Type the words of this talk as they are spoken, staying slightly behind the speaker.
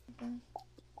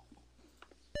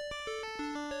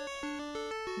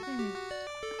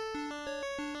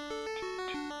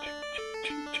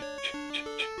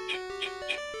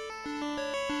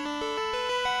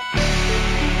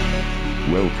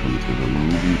Welcome to the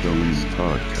Movie Dummies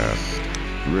podcast.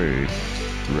 Ray,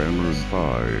 Tremors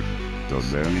 5.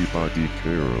 Does anybody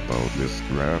care about this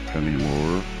crap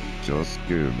anymore? Just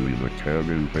give me the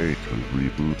Kevin Bacon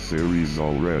reboot series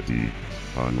already.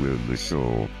 On with the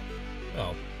show.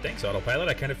 Oh, thanks, Autopilot.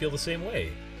 I kind of feel the same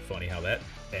way. Funny how that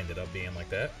ended up being like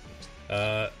that.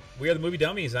 We are the Movie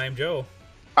Dummies. I am Joe.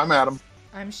 I'm Adam.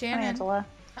 I'm Shannon. Angela.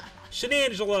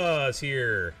 Shenangela's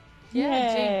here.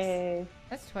 Yeah, Yay. Jinx.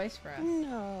 That's twice for us.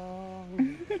 No.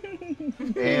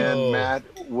 And Matt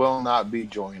will not be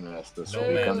joining us this No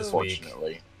week, Matt this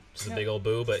unfortunately. Just a big old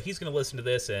boo, but he's going to listen to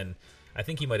this, and I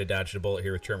think he might have dodged a bullet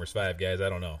here with Tremors 5, guys. I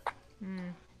don't know.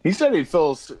 He said he'd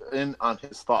fill us in on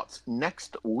his thoughts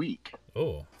next week.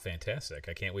 Oh, fantastic.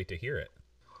 I can't wait to hear it.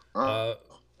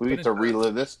 We get to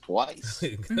relive this twice.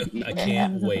 I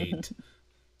can't wait.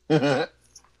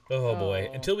 Oh, boy.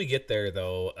 Until we get there,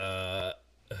 though,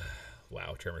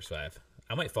 wow, Tremors 5.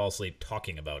 I might fall asleep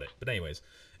talking about it. But anyways,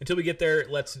 until we get there,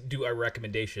 let's do our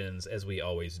recommendations as we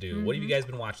always do. What have you guys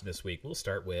been watching this week? We'll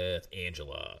start with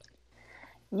Angela.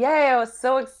 Yay, I was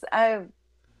so excited.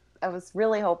 I was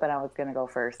really hoping I was going to go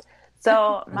first.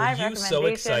 So my Were you recommendation so for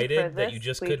excited that this you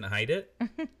just week- couldn't hide it?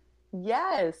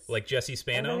 Yes. Like Jesse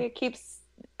Spano?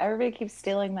 Everybody keeps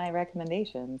stealing my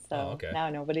recommendations, so Oh, okay. now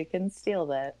nobody can steal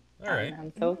that. All right.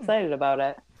 I'm so excited about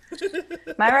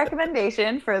it. My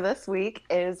recommendation for this week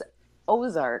is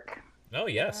Ozark. Oh,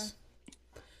 yes.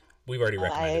 We've already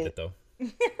recommended it, though.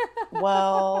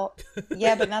 Well,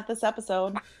 yeah, but not this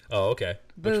episode. Oh, okay.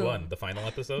 Which Boom. one? The final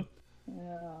episode?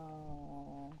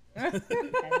 No.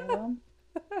 Anyone?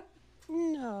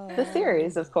 No. The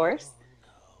series, of course.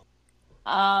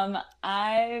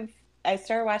 I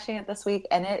started watching it this week,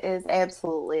 and it is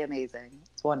absolutely amazing.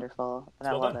 It's wonderful, and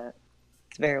I well love done. it.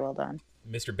 It's very well done.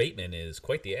 Mr. Bateman is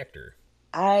quite the actor.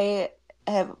 I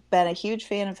have been a huge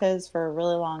fan of his for a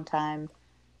really long time,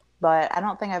 but I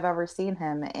don't think I've ever seen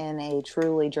him in a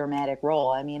truly dramatic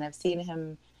role. I mean, I've seen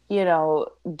him,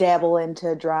 dabble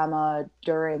into drama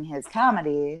during his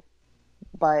comedy,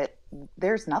 but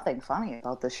there's nothing funny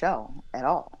about the show at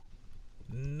all.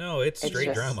 No, it's straight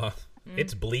just- drama.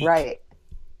 It's bleak. Right.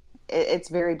 It's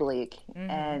very bleak.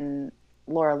 And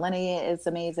Laura Linney is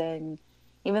amazing.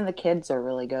 Even the kids are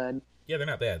really good. Yeah, they're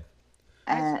not bad.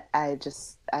 And I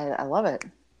love it.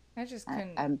 I just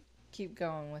couldn't I'm, keep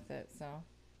going with it, so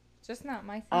just not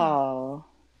my thing. oh.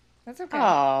 That's okay.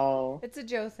 Oh. It's a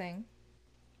Joe thing.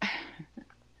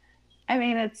 I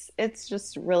mean, it's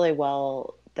just really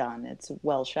well done. It's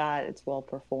well shot. It's well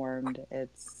performed.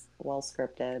 It's well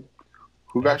scripted.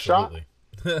 Who got shot?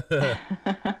 Absolutely.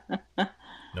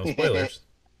 No spoilers.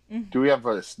 Do we have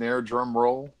a snare drum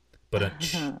roll? But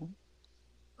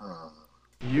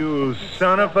You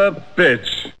son of a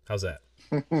bitch. how's that?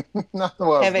 Not what I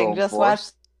was Having going just for.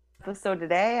 watched the episode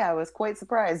today, I was quite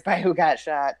surprised by who got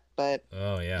shot, but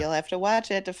Oh, yeah. you'll have to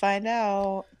watch it to find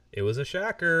out. It was a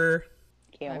shocker.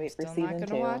 Can't I'm wait for still season not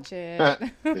 2. gonna watch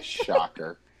it. The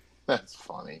shocker. That's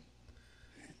funny.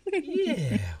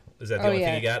 Yeah. Is that the Oh, only yeah.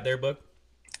 thing you got there, Book?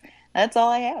 That's all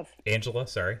I have. Angela,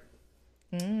 sorry.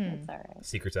 That's all right.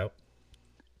 Secret's out.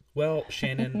 Well,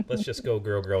 Shannon, let's just go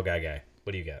girl, guy.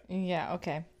 What do you got? Yeah,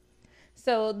 okay.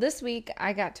 So this week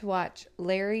I got to watch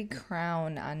Larry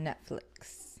Crown on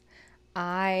Netflix.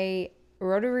 I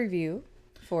wrote a review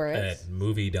for it. At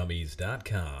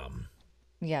moviedummies.com.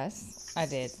 Yes, I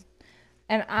did.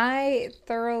 And I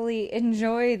thoroughly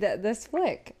enjoyed this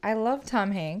flick. I love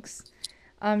Tom Hanks.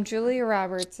 Julia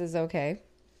Roberts is okay.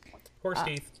 Horse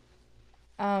teeth.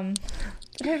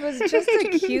 It was just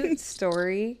a cute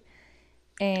story.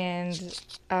 And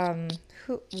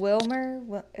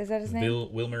Wilmer, is that his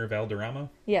name? Wilmer Valderrama?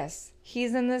 Yes,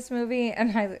 he's in this movie,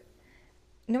 and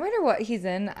no matter what he's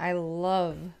in, I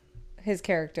love his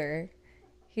character.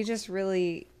 He just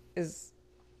really is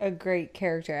a great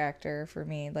character actor for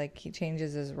me. Like, he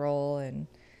changes his role, and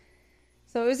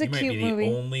so it was a You might cute be the movie.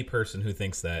 only person who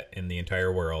thinks that in the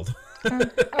entire world.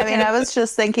 I mean, I was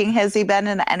just thinking, has he been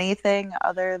in anything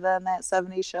other than that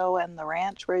 70s show and The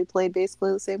Ranch where he played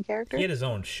basically the same character? He had his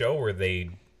own show where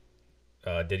they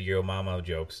did Yo Mama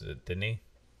jokes, didn't he?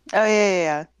 Oh,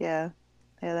 yeah. Yeah,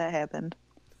 that happened.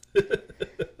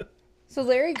 So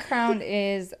Larry Crown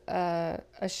is a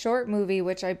short movie,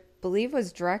 which I believe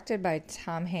was directed by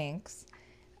Tom Hanks,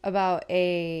 about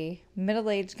a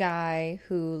middle-aged guy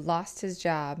who lost his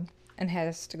job and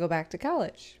has to go back to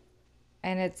college.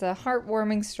 And it's a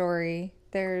heartwarming story.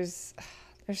 There's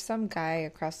There's some guy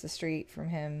across the street from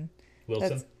him Wilson.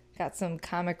 that's got some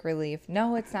comic relief.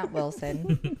 No, it's not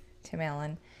Wilson. Tim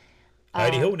Allen.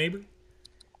 Heidi ho, neighbor.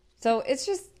 So it's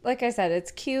just, like I said,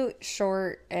 it's cute,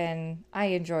 short, and I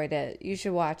enjoyed it. You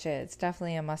should watch it. It's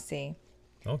definitely a must-see.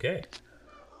 Okay.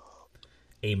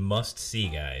 A must-see,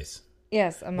 guys.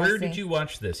 Yes, a must-see. Where did you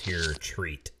watch this here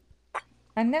treat?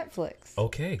 On Netflix.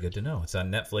 Okay, good to know. It's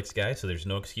on Netflix, guys, so there's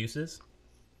no excuses.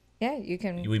 Yeah, you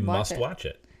can We watch must it. watch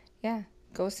it. Yeah,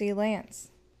 go see Lance.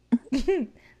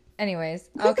 Anyways,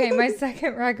 okay, my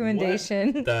second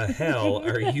recommendation. What the hell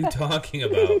are you talking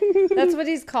about? That's what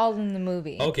he's called in the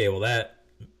movie. Okay, well that...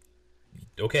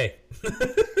 Okay.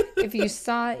 If you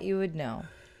saw it, you would know.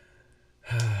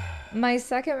 My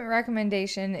second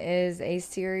recommendation is a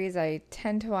series I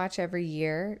tend to watch every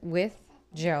year with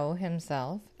Joe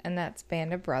himself, and that's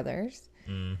Band of Brothers.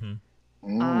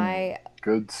 I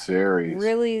Good series.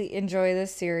 really enjoy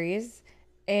this series,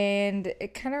 and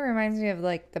it kind of reminds me of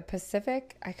like the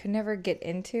Pacific. I could never get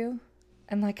into,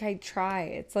 and like I try.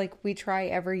 It's like we try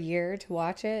every year to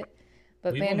watch it,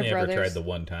 but We've Band only of ever Brothers. tried the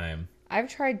one time. I've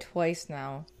tried twice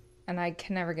now, and I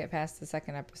can never get past the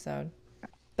second episode.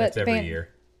 That's every year.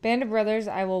 Band of Brothers,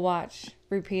 I will watch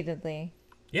repeatedly.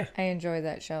 Yeah. I enjoy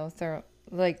that show.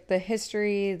 Like the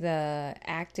history, the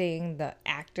acting, the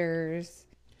actors.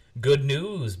 Good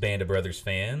news, Band of Brothers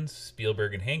fans.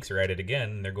 Spielberg and Hanks are at it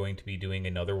again. They're going to be doing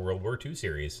another World War II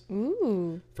series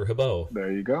Ooh, for Habbo.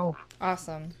 There you go.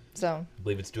 awesome. So, I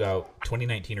believe it's due out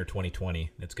 2019 or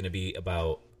 2020. It's going to be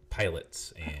about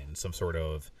pilots and some sort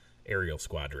of aerial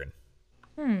squadron.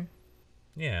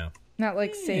 Yeah. not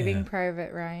like Saving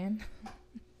Private Ryan.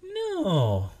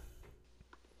 No.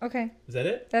 Okay, Is that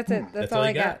it? that's it. That's all I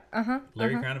you got. Uh-huh.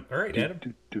 Larry Crown. All right, Adam.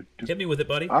 Do. Hit me with it,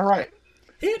 buddy. All right.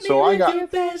 Hit me So I with got- your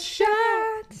best shot.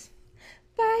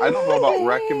 I don't know about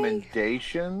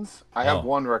recommendations. I have Oh.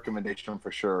 one recommendation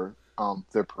for sure.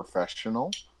 The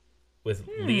Professional. With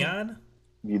Leon?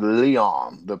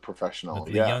 Leon, the Professional.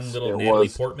 With the yes, young little it Natalie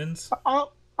was. Portmans?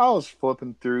 I was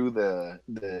flipping through the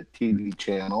TV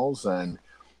channels, and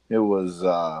it was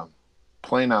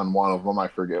playing on one of them. I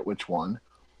forget which one.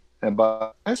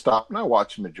 But I stopped and I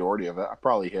watched the majority of it. I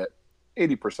probably hit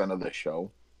 80% of the show.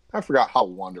 I forgot how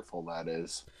wonderful that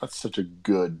is. That's such a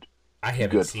good I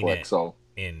haven't good seen flick. it So,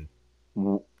 in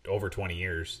oh, over 20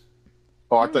 years.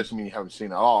 I thought you mean you haven't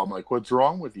seen it all. I'm like, what's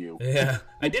wrong with you? Yeah,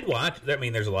 I did watch. I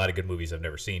mean, there's a lot of good movies I've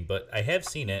never seen, but I have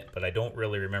seen it, but I don't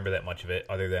really remember that much of it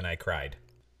other than I cried.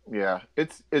 Yeah,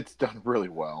 it's done really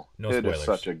well. No It is spoilers.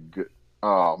 such a good.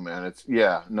 Oh man, it's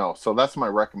no. So that's my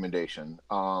recommendation.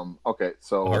 Okay,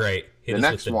 so All right, hit the us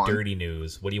next with the one, dirty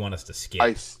news. What do you want us to skip?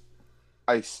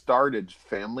 I started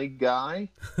Family Guy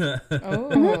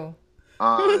Oh.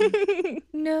 on,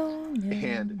 No,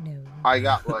 and no. I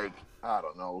got like I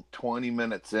don't know 20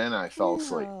 minutes in, I fell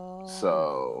asleep.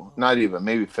 So not even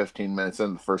maybe 15 minutes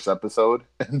in the first episode,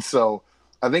 and so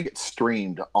I think it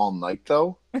streamed all night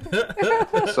though.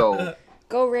 So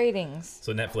Go ratings.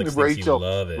 So Netflix thinks you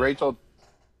love it. Rachel,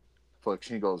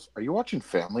 she goes, "Are you watching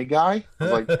Family Guy?" I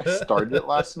was like, "I started it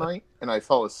last night and I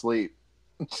fell asleep."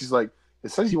 And she's like,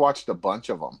 "It says you watched a bunch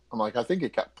of them." I'm like, "I think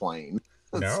it kept playing."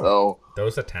 No, So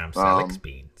those are Tom Selleck's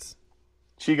beans.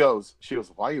 she goes,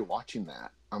 "Why are you watching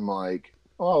that?" I'm like,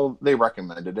 "Well, they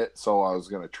recommended it, so I was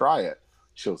gonna try it."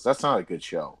 She goes, "That's not a good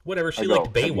show." Whatever. She I go,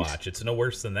 liked "Have you Baywatch. It's no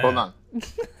worse than that. Hold on.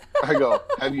 I go,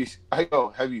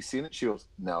 have you seen it? She goes,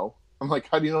 "No." I'm like,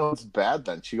 "How do you know it's bad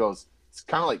then?" She goes, "It's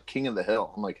kind of like King of the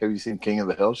Hill." I'm like, "Have you seen King of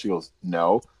the Hill?" She goes,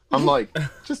 "No." I'm like,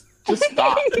 just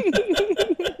stop.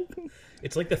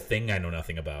 It's like the thing I know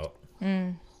nothing about.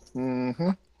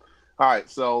 All right,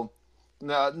 so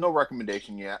no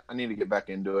recommendation yet. I need to get back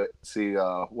into it, see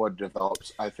what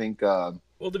develops. I think Well,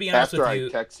 to be honest after with I you,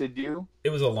 texted you, it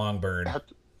was a long burn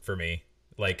after, for me.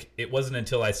 Like, it wasn't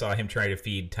until I saw him try to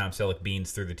feed Tom Selleck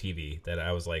beans through the TV that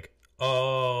I was like,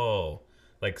 oh.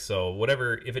 Like, so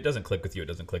whatever, if it doesn't click with you, it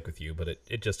doesn't click with you. But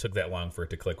it just took that long for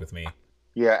it to click with me.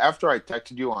 yeah, after I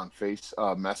texted you on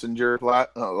Messenger,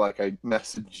 like I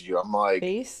messaged you, I'm like,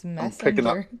 Face I'm picking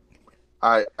up.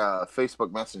 Messenger.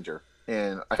 Facebook Messenger,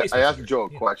 and I Facebook asked Messenger, Joe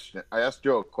a yeah. question. I asked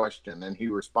Joe a question, and he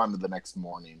responded the next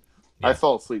morning. Yeah. I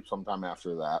fell asleep sometime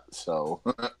after that. So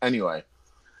anyway,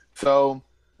 so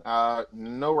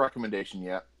no recommendation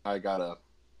yet. I gotta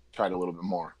try it a little bit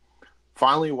more.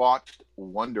 Finally watched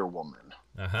Wonder Woman.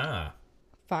 Aha.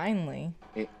 Finally.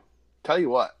 Tell you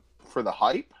what, for the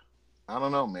hype, I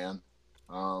don't know, man.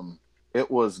 It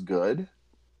was good.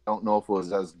 Don't know if it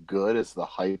was as good as the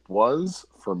hype was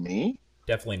for me.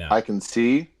 Definitely not. I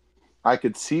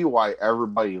could see why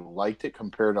everybody liked it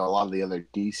compared to a lot of the other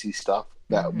DC stuff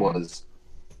that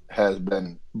has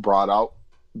been brought out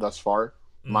thus far.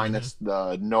 minus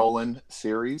the Nolan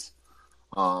series.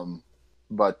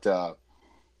 But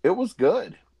it was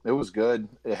good. It was good.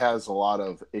 It has a lot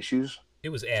of issues. It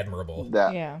was admirable.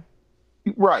 Yeah.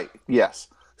 Right. Yes.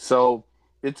 So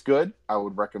it's good. I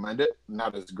would recommend it.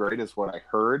 Not as great as what I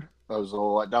heard. I was a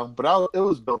little let down, but it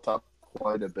was built up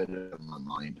quite a bit in my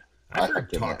mind. I've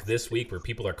heard talk this week where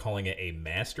people are calling it a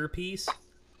masterpiece.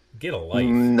 Get a life.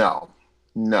 No.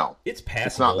 It's passable.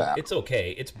 It's not that. It's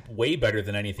okay. It's way better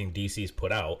than anything DC's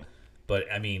put out. But,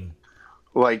 I mean,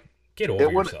 Like, get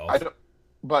over yourself.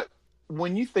 But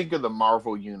when you think of the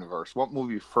Marvel Universe, what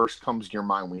movie first comes to your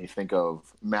mind when you think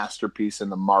of masterpiece in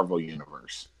the Marvel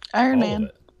Universe? Iron All Man. of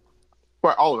it.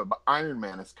 Well, all of it, but Iron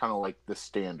Man is kind of like the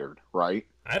standard, right?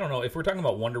 I don't know. If we're talking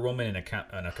about Wonder Woman in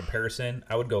a comparison,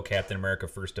 I would go Captain America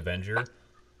First Avenger.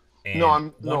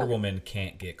 And Wonder Woman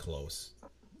can't get close.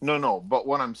 No. But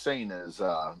what I'm saying is,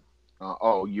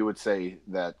 you would say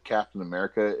that Captain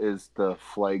America is the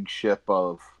flagship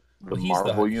of the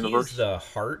Marvel Universe? He's the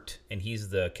heart, and he's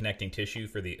the connecting tissue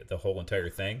for the whole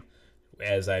entire thing.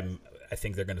 As I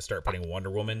think they're going to start putting Wonder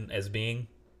Woman as being,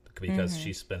 because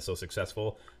she's been so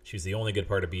successful. She's the only good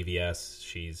part of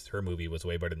BVS. Her movie was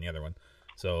way better than the other one.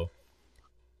 So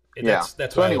that's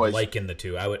so why anyways, I would liken the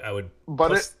two. I would.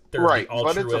 But it's a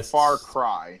altruists. far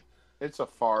cry. It's a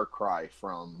far cry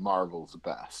from Marvel's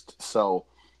best. So,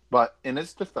 but in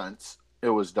its defense, it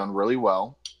was done really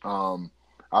well.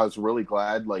 I was really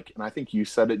glad, and I think you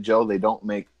said it, Joe, they don't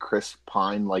make Chris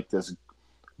Pine like this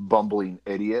bumbling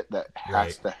idiot that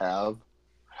has to have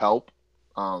help.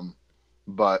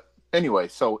 But anyway,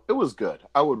 so it was good.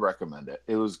 I would recommend it.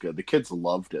 It was good. The kids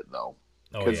loved it, though.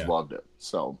 Kids loved it.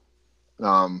 So,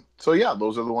 yeah,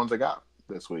 those are the ones I got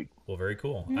this week. Well, very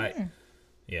cool.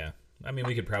 Yeah. I mean,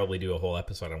 we could probably do a whole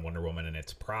episode on Wonder Woman and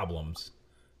its problems,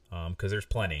 because there's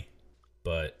plenty.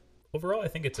 But overall, I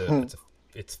think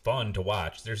it's fun to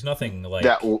watch. There's nothing like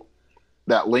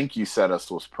that link you sent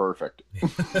us was perfect.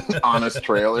 Honest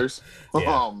trailers. Yeah.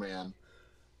 Oh man.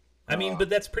 I mean, but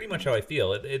that's pretty much how I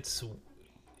feel.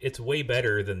 It's way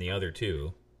better than the other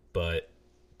two, but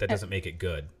that doesn't make it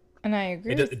good. And I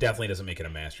agree. It definitely doesn't make it a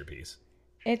masterpiece.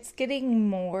 It's getting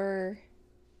more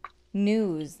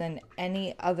news than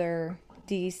any other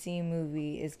DC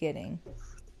movie is getting.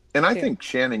 And I think,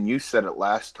 Shannon, you said it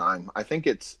last time. I think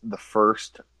it's the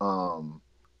first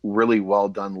really well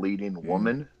done leading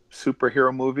woman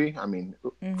superhero movie. I mean,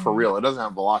 for real, it doesn't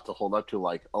have a lot to hold up to,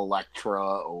 like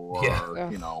Elektra or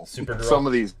Supergirl. some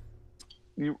of these.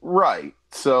 Right.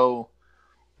 So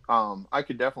I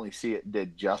could definitely see it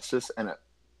did justice, and it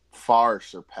far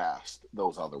surpassed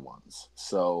those other ones.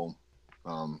 So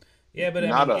yeah, but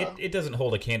it doesn't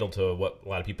hold a candle to what a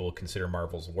lot of people consider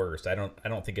Marvel's worst. I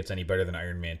don't think it's any better than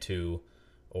Iron Man 2,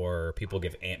 or people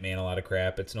give Ant-Man a lot of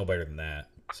crap. It's no better than that.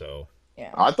 So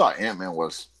yeah, I thought Ant-Man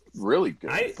was really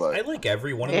good. I like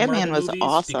every one of the Ant-Man Marvel was movies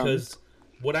awesome. because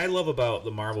what I love about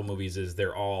the Marvel movies is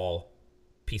they're all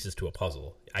pieces to a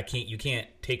puzzle. You can't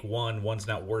take one's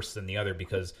not worse than the other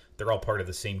because they're all part of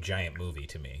the same giant movie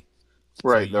to me.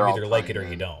 Right, So they're you all either like it or tying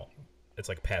you in. don't. It's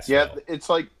like pass. Yeah, it's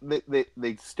like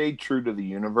they stayed true to the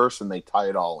universe and they tie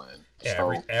it all in. Yeah,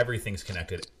 So everything's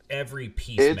connected. Every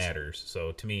piece matters.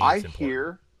 So to me, it's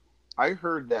important. I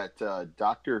heard that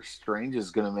Doctor Strange is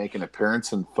going to make an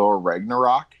appearance in Thor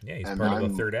Ragnarok. Yeah, he's and part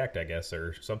of the third act, I guess,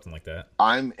 or something like that.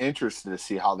 I'm interested to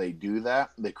see how they do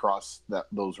that. They cross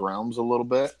those realms a little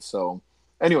bit. So,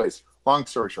 anyways, long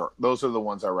story short, those are the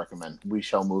ones I recommend. We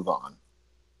shall move on.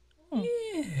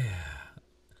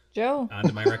 Joe. On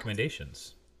to my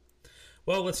recommendations.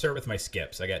 Well, let's start with my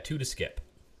skips. I got 2 to skip.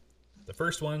 The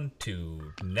first one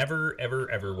to never,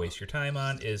 ever, ever waste your time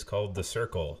on is called The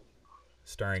Circle,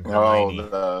 starring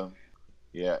Hermione.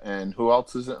 And who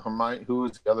else is it? Hermione. Who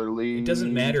is the other lead? It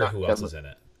doesn't matter who else is in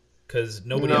it, because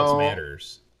nobody else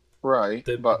matters. Right.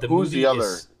 But the who's movie the other?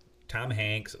 is Tom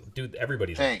Hanks. Dude,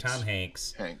 everybody's in it. Hanks. Tom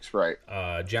Hanks. Hanks, right.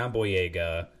 John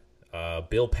Boyega.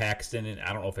 Bill Paxton, and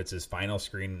I don't know if it's his final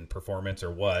screen performance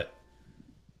or what.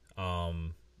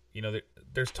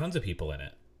 There's tons of people in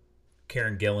it.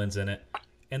 Karen Gillan's in it,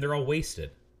 and they're all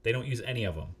wasted. They don't use any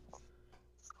of them.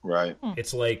 Right.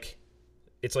 It's like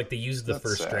they used the That's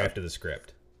first sad. draft of the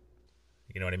script.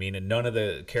 You know what I mean? And none of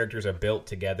the characters are built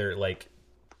together. Like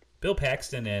Bill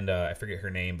Paxton and I forget her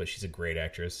name, but she's a great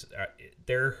actress.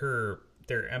 They're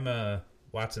Emma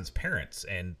Watson's parents,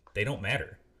 and they don't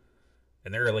matter.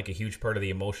 And they're like a huge part of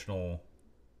the emotional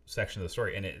section of the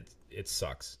story, and it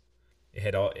sucks. It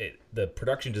had the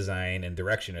production design and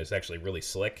direction is actually really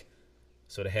slick.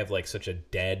 So to have like such a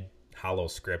dead, hollow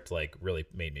script like really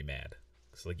made me mad.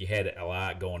 So like you had a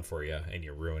lot going for you and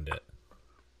you ruined it.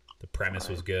 The premise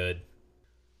was good.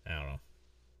 I don't know.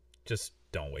 Just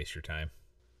don't waste your time.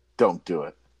 Don't do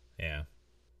it. Yeah.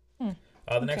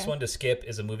 The next one to skip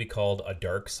is a movie called A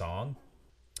Dark Song.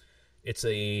 It's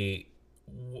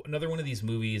another one of these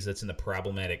movies that's in the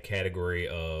problematic category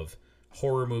of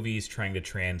horror movies trying to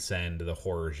transcend the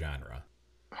horror genre.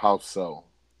 How so?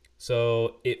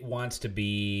 So it wants to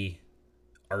be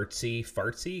artsy,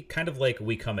 fartsy, kind of like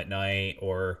We Come at Night,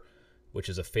 which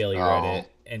is a failure at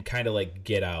it, and kind of like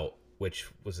Get Out, which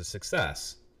was a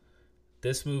success.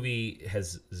 This movie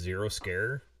has zero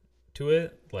scare to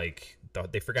it. Like,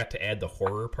 they forgot to add the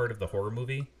horror part of the horror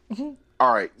movie.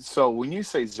 All right. So when you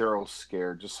say zero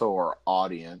scare, just so our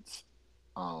audience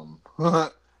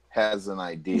has an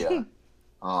idea,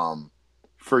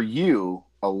 for you,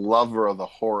 a lover of the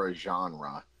horror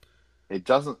genre, it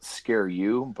doesn't scare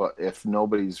you, but if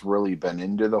nobody's really been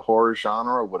into the horror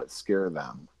genre, would it scare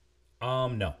them?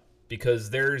 No, because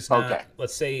there's not, Okay.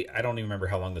 let's say, I don't even remember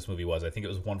how long this movie was. I think it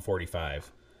was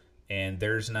 145. And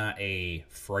there's not a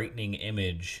frightening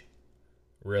image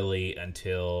really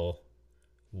until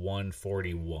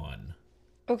 141.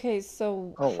 Okay,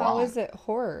 so Oh, how wow. is it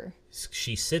horror?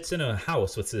 She sits in a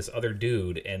house with this other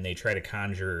dude, and they try to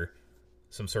conjure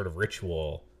some sort of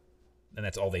ritual, and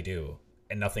that's all they do.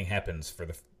 And nothing happens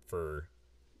for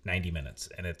 90 minutes,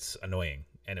 and it's annoying,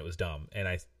 and it was dumb. And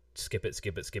I skip it,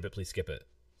 please skip it.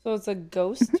 So it's a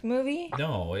ghost movie?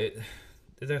 No,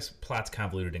 this plot's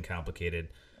convoluted and complicated.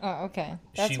 Oh, okay.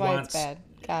 That's She why wants- it's bad.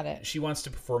 Got it. She wants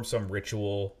to perform some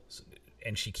ritual,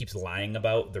 and she keeps lying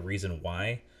about the reason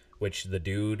why. Which the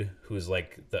dude who's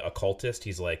like the occultist,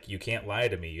 he's like, you can't lie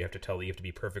to me. You have to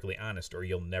be perfectly honest, or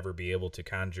you'll never be able to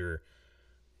conjure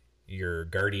your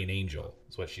guardian angel.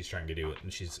 Is what she's trying to do,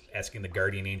 and she's asking the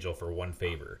guardian angel for one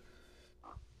favor.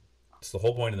 It's the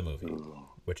whole point of the movie,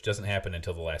 which doesn't happen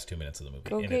until the last 2 minutes of the movie.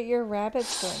 Go And get your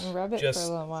rabbit's foot and rub it for just-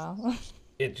 a little while.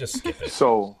 just skip it.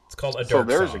 So It's called A So Dark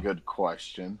there's Song. a good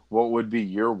question. What would be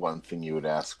your one thing you would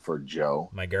ask for Joe?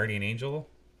 My guardian angel.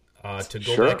 To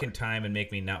go Sure. back in time and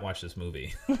make me not watch this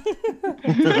movie.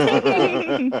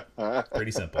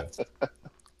 Pretty simple.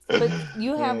 But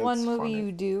you have Yeah, one it's movie funny.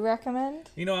 you do recommend?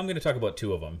 You know, I'm going to talk about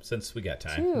two of them since we got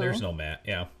time. Two? There's no Matt.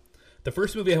 Yeah. The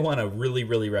first movie I want to really,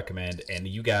 really recommend, and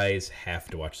you guys have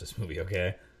to watch this movie,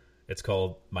 okay? It's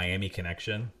called Miami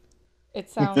Connection. It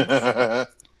sounds I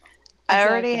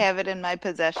already Exactly. have it in my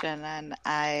possession, and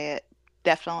I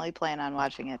definitely plan on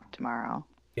watching it tomorrow.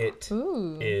 It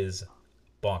is ooh.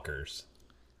 bonkers.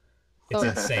 It's So-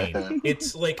 insane.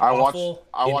 It's like I awful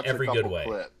watched in every a couple good way.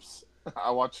 clips.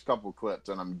 I watched a couple clips,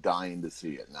 and I'm dying to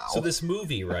see it now. So this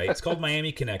movie, right? It's called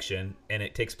Miami Connection, and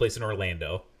it takes place in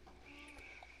Orlando.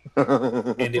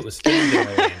 And it was filmed in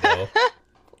Orlando,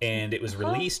 and it was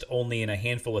released only in a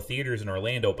handful of theaters in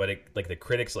Orlando. But the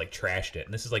critics trashed it,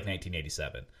 and this is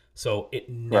 1987, so it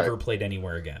never Right. played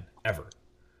anywhere again, ever.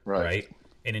 Right?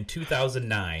 And in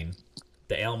 2009,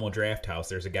 the Alamo Drafthouse,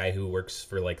 there's a guy who works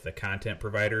for the content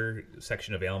provider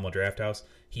section of Alamo Drafthouse.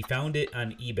 He found it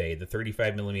on eBay, the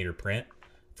 35 millimeter print,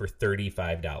 for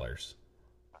 $35.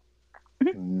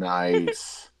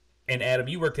 Nice. And Adam,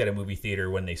 you worked at a movie theater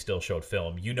when they still showed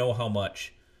film. You know how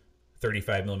much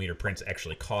 35 millimeter prints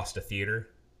actually cost a theater?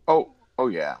 Oh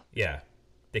yeah. Yeah,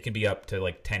 they can be up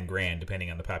to 10 grand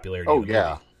depending on the popularity. Oh of the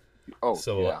yeah. movie. Oh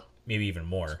So yeah. maybe even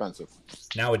more. Expensive.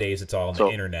 Nowadays, it's all on So-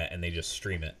 the internet and they just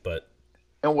stream it. But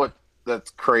And what?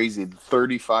 That's crazy.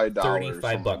 $35.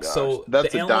 $35. Oh, So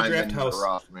that's the a Alamo diamond in the Drafthouse-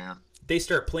 rough, man. they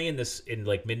start playing this in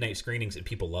midnight screenings and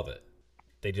people love it.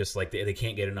 They just they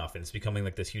can't get enough, and it's becoming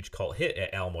this huge cult hit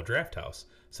at Alamo Drafthouse.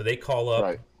 So they call up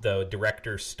Right. the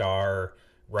director, star,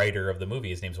 writer of the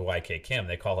movie. His name's YK Kim.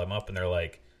 They call him up and they're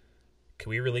like, "Can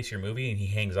we release your movie?" And he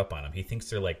hangs up on him. He thinks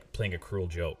they're playing a cruel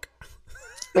joke.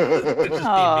 They're just being mean to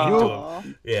Aw.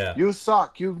 him. Yeah, You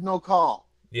suck. You've no call.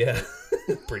 yeah,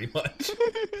 pretty much.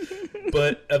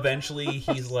 But eventually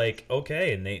he's like,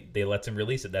 okay, and they lets him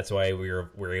release it. That's why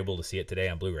we're able to see it today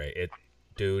on Blu-ray.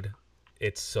 Dude,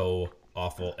 it's so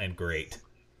awful and great.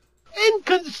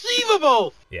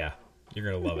 Inconceivable! Yeah, you're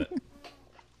gonna love it.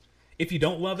 If you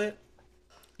don't love it,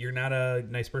 you're not a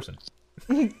nice person.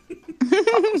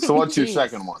 So what's your Jeez.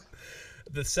 second one?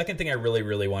 The second thing I really,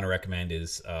 really want to recommend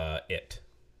is It.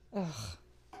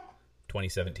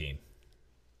 2017.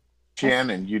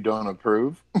 Shannon, you don't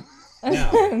approve?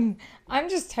 Now, I'm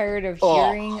just tired of Oh.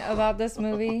 hearing about this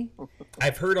movie.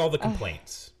 I've heard all the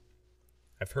complaints.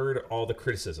 I've heard all the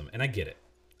criticism, and I get it.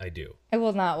 I do. I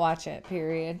will not watch it,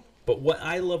 period. But what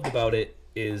I loved about it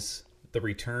is the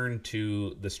return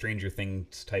to the Stranger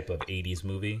Things type of 80s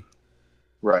movie.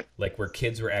 Right. Where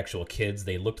kids were actual kids.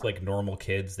 They looked like normal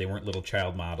kids. They weren't little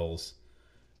child models.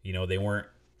 They weren't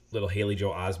little Haley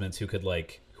Joel Osments who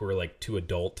were too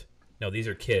adult. No, these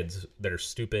are kids that are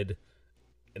stupid,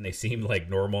 and they seem like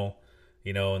normal,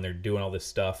 and they're doing all this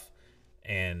stuff,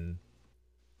 and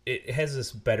it has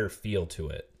this better feel to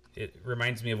it. It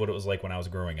reminds me of what it was like when I was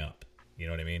growing up. You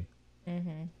know what I mean?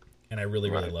 Mm-hmm. And I really,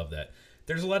 really love that.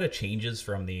 There's a lot of changes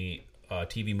from the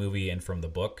TV movie and from the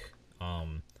book,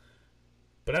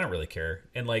 but I don't really care.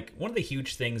 And like one of the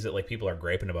huge things that like people are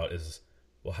griping about is,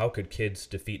 well, how could kids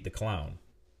defeat the clown?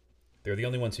 They're the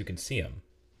only ones who can see him,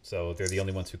 so they're the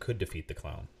only ones who could defeat the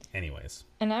clown. Anyways,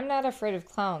 And I'm not afraid of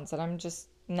clowns, and I'm just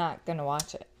not gonna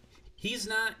watch it. he's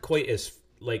not quite as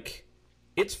like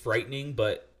it's frightening,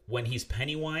 but when he's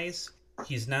Pennywise,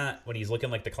 he's not. When he's looking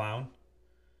like the clown,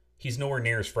 he's nowhere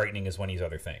near as frightening as when he's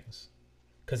other things.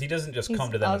 Because he doesn't just He's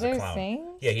come to them as a other clown. things?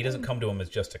 Yeah, he doesn't come to him as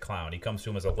just a clown. He comes to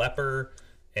him as a leper,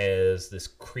 as this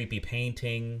creepy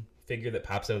painting figure that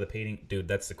pops out of the painting. Dude,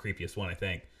 that's the creepiest one, I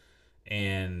think.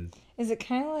 And Is it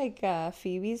kind of like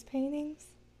Phoebe's paintings?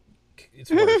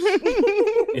 it's worse.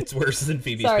 It's worse than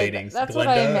Phoebe's Sorry, paintings. that's Glenda, what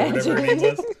I or whatever her name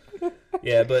imagined. was.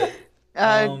 Yeah, but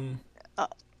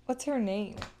What's her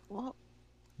name? Well,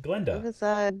 it Glenda, was,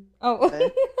 Oh,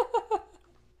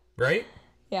 right?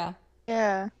 yeah.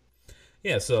 yeah.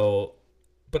 Yeah, so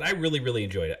but I really, really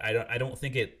enjoyed it. I don't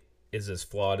think it is as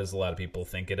flawed as a lot of people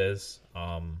think it is.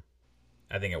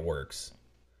 I think it works.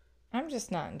 I'm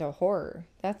just not into horror.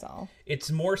 That's all.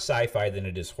 It's more sci-fi than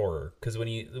it is horror, because when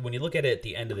you look at it at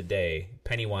the end of the day,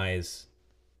 Pennywise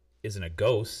isn't a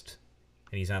ghost,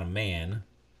 and he's not a man.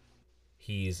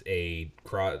 He's a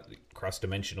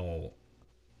cross-dimensional,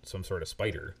 some sort of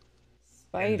spider.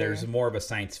 Spider. And there's more of a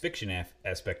science fiction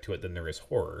aspect to it than there is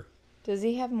horror. Does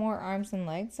he have more arms and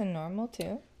legs than normal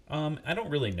too? I don't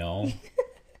really know.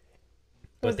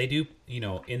 But they do,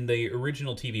 in the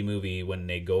original TV movie, when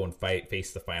they go and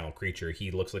face the final creature, he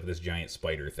looks like this giant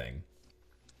spider thing.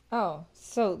 Oh,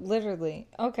 so literally.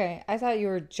 Okay, I thought you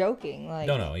were joking. Like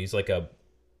No, he's like a,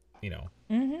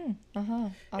 Awesome.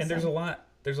 And there's a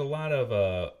lot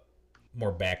of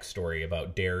more backstory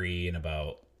about Derry and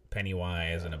about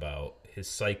Pennywise and about his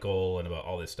cycle and about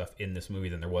all this stuff in this movie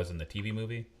than there was in the TV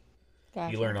movie.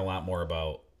 Gotcha. You learn a lot more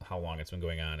about how long it's been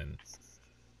going on, and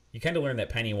you kind of learn that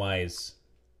Pennywise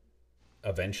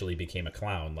eventually became a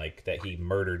clown, like that he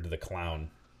murdered the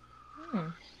clown,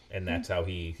 and that's how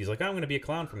he's like, I'm going to be a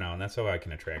clown from now, and that's how I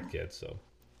can attract kids. So,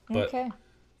 but Okay.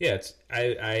 yeah,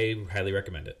 I highly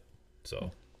recommend it.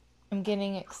 So, I'm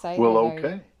getting excited. Well, Are you-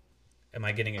 okay. am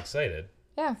I getting excited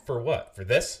Yeah. for what? For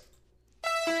this?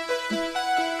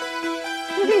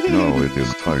 Now it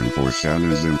is time for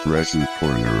Shannon's Impression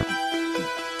Corner.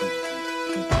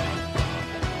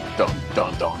 Dun,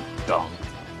 dun, dun, dun.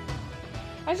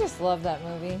 I just love that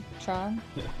movie, Tron.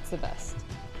 It's the best.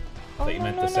 I thought you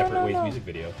meant the Separate Ways music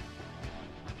video.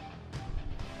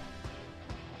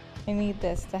 I need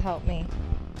this to help me.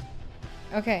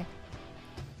 Okay.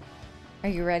 Are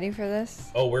you ready for this?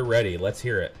 Oh, we're ready. Let's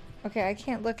hear it. Okay, I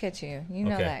can't look at you. You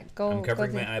know Okay. that. Go. I'm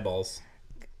covering go my eyeballs.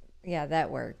 Yeah, that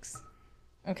works.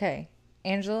 Okay.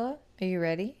 Angela, are you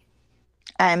ready?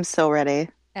 I'm so ready.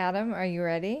 Adam, are you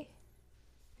ready?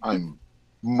 I'm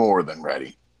more than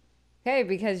ready. Okay,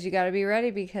 because you got to be ready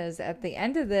because at the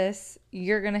end of this,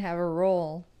 you're going to have a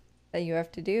role that you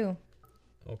have to do.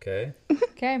 Okay.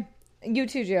 Okay. You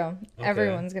too, Joe. Okay.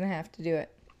 Everyone's going to have to do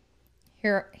it.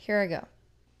 Here I go.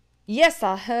 Yes,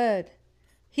 I heard.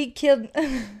 He killed...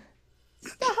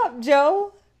 Stop,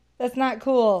 Joe. That's not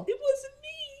cool. It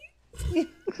wasn't me.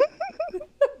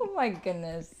 Oh my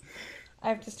goodness. I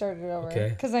have to start it over. Okay.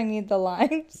 Because I need the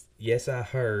lines. Yes, I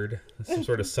heard. Some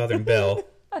sort of Southern belle.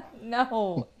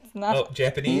 No, it's not. Oh,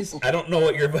 Japanese? I don't know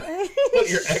what your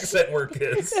accent work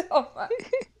is. Oh my.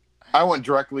 I went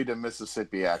directly to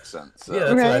Mississippi accent. So. Yeah,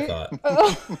 that's Right? what I thought.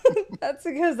 Oh, that's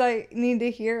because I need to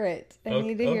hear it. I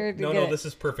need to hear it to no, get it. this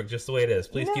is perfect, just the way it is.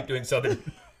 Please keep doing Southern.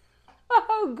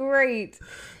 Oh, great.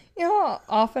 You know how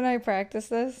often I practice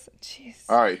this? Jeez.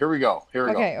 All right, here we go. Here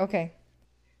we Okay.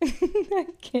 I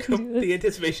can't do this. The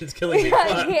anticipation's killing me. I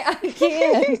Come on.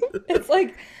 can't. It's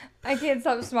like I can't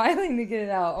stop smiling to get it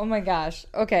out. Oh my gosh.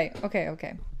 Okay.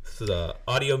 This is a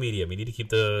audio medium. You need to keep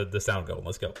the sound going.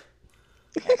 Let's go.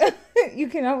 You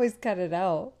can always cut it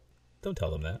out. Don't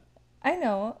tell them that. I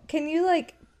know. Can you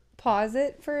pause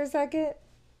it for a second?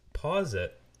 Pause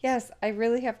it. Yes, I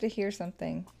really have to hear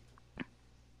something.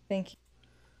 Thank you.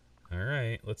 All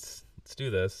right, let's do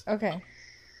this. Okay.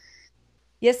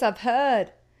 Yes, I've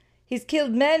heard. He's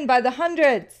killed men by the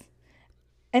hundreds.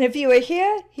 And if he were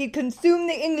here, he'd consume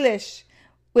the English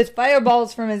with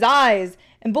fireballs from his eyes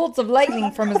and bolts of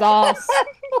lightning from his arse.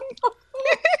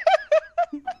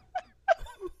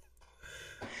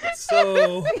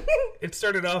 So it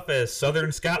started off as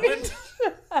Southern Scotland.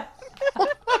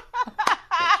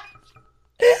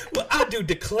 Well, I do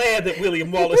declare that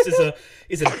William Wallace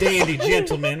is a dandy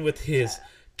gentleman with his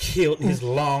kilt, his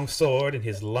long sword, and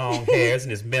his long hairs,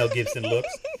 and his Mel Gibson looks.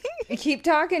 Keep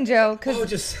talking, Joe. Oh,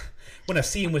 just when I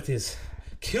see him with his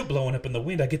kilt blowing up in the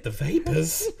wind, I get the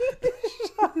vapors.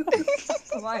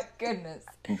 Oh my goodness.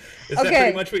 Is that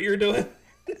pretty much what you're doing?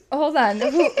 Hold on.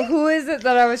 Who is it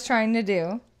that I was trying to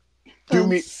do? Do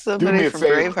me Somebody a from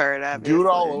favor. Braveheart, obviously. Do it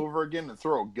all over again and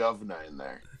throw a governor in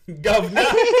there. Governor.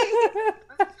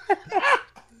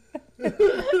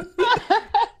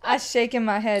 I shaking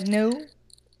my head. No.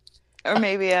 Or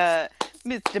maybe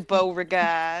Mr.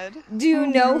 Beauregard. Do you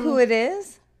know who it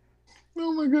is?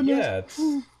 Oh my goodness.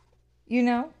 Yeah, You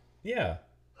know? yeah.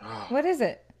 What is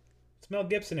it? It's Mel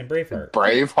Gibson in Braveheart.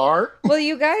 Braveheart? Well,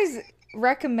 you guys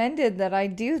recommended that I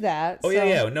do that. Oh, so.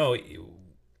 yeah. No,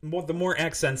 the more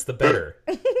accents, the better.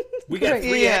 We got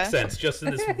 3 Yeah. accents just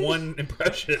in this one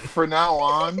impression. From now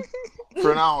on,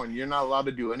 you're not allowed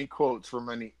to do any quotes from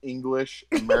any English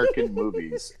American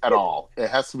movies at all. It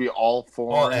has to be all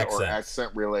foreign or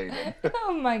accent related.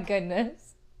 Oh my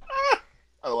goodness.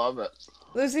 I love it.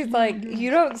 Lucy's like,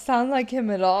 you don't sound like him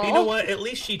at all. You know what? At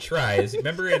least she tries.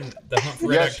 Remember in The Hunt for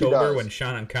Red Yes, she October does. when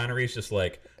Sean Connery's just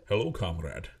like, "Hello,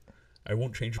 comrade. I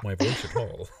won't change my voice at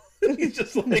all." He's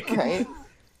just like, Right.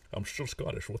 "I'm still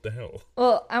Scottish. What the hell?"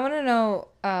 Well, I want to know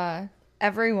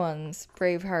everyone's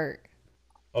Braveheart.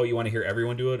 Oh, you want to hear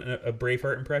everyone do a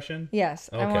Braveheart impression? Yes,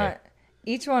 I Okay. want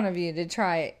each one of you to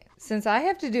try it. Since I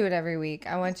have to do it every week,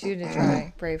 I want you to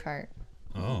try Braveheart.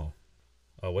 Oh.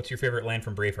 Oh, what's your favorite line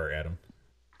from Braveheart, Adam?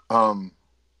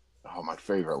 My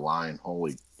favorite line.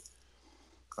 Holy,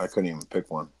 I couldn't even pick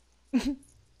one. Couldn't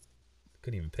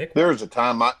even pick one. There was a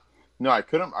time I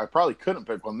couldn't. I probably couldn't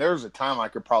pick one. There was a time I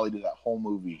could probably do that whole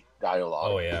movie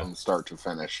dialogue Oh, yeah. from start to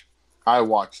finish. I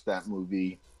watched that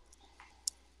movie.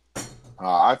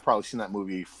 I've probably seen that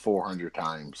movie 400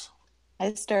 times.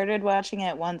 I started watching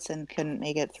it once and couldn't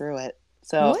make it through it.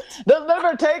 So, What? they'll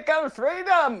never take our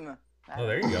freedom! Oh,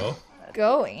 there you go.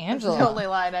 Go, That's the Angela. only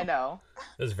line I know.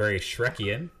 That was very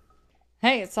Shrekian.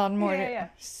 Hey, it sounded more Yeah.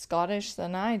 Scottish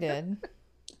than I did.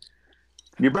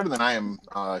 You're better than I am,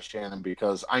 Shannon,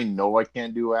 because I know I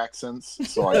can't do accents,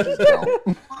 so I just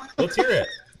don't. Let's hear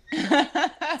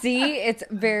it. See, it's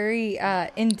very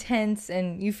intense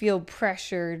and you feel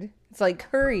pressured. It's like,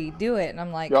 hurry, do it. And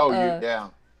I'm like, Yeah.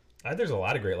 There's a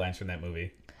lot of great lines from that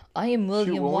movie. I am Shoot,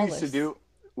 William when Wallace.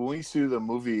 we used to do the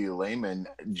movie Layman,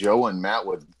 Joe and Matt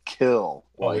would kill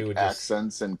Oh, we would just-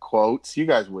 accents and quotes. You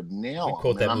guys would nail We them.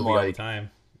 quote that and I'm movie all the like,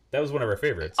 time. That was one of our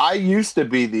favorites. I used to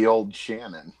be the old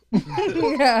Shannon.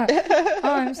 Yeah.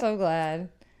 Oh, I'm so glad.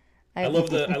 I love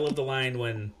the line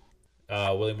when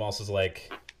William Wallace is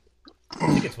like, I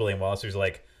think it's William Wallace who's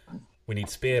like, "We need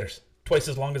spears twice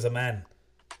as long as a man.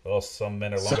 Oh, some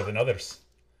men are longer than others."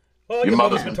 Oh, your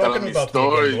mother's been talking telling me about me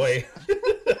again, stories.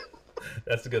 boy.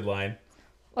 That's a good line.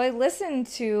 Well, I listened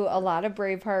to a lot of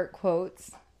Braveheart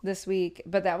quotes this week,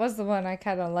 but that was the one I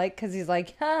kind of liked because he's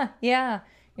like, yeah.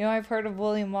 You know, I've heard of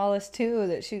William Wallace too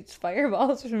that shoots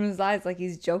fireballs from his eyes, like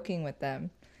he's joking with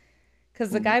them.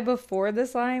 Because the guy before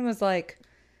this line was like,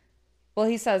 well,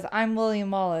 he says, "I'm William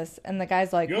Wallace," and the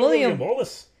guy's like, You're William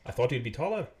Wallace. I thought he'd be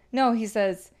taller. No, he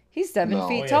says, he's 7 No.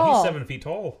 feet Oh, yeah, tall. he's 7 feet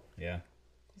tall. Yeah.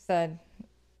 He said,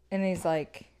 and he's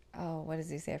like, oh, what does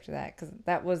he say after that? Because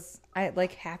that was, I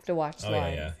like have to watch the Oh, yeah,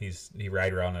 line. yeah. He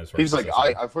ride around on his horse. He's like,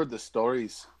 I've heard the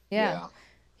stories. Yeah.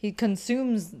 He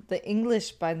consumes the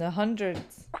English by the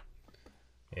hundreds.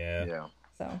 Yeah.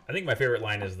 So I think my favorite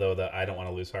line is, though, the "I don't want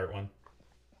to lose heart" one.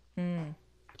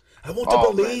 I want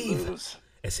All to men believe lose.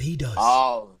 as he does.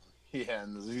 Oh, yeah.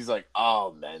 And he's like,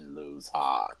 all men lose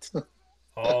heart.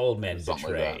 All men Something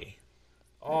like betray.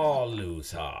 All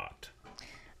lose heart.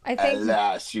 I At think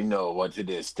last, you know what it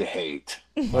is to hate.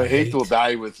 My hate will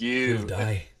die with you. You'll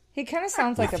die. he kind of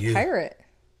sounds like a With you. pirate.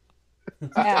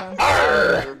 Adam.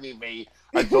 Arr, me.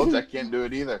 I told you I can't do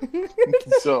it either.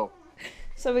 So,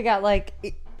 So we got like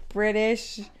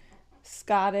British,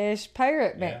 Scottish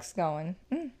pirate mix going.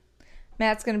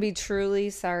 Matt's gonna be truly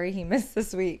sorry he missed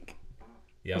this week.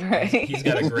 Yep. He's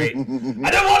got a great. I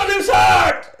don't want to lose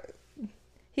heart.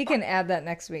 He can add that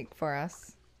next week for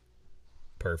us.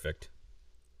 Perfect.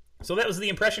 So that was the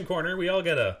impression corner. We all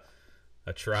got a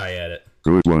try at it.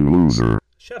 Good one, loser.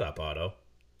 Shut up, Otto.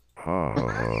 Ha.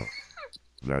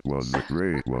 That was a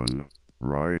great one.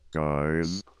 Right,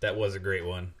 guys? That was a great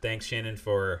one. Thanks, Shannon,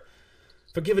 for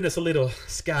giving us a little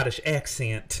Scottish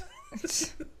accent.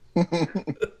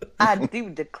 I do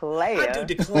declare. I do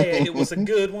declare it was a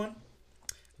good one.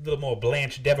 A little more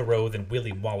Blanche Devereaux than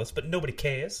William Wallace, but nobody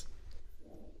cares.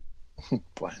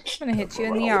 Blanche. I'm gonna hit you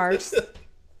in the arse.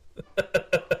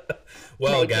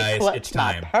 Well, Make me guys, clutch it's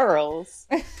my time. pearls.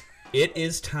 It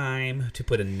is time to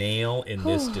put a nail in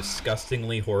this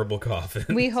disgustingly horrible coffin.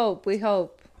 We hope.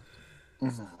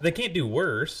 They can't do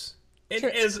worse. And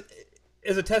as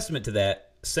a testament to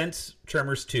that, since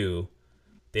Tremors 2,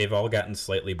 they've all gotten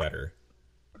slightly better.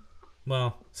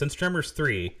 Well, since Tremors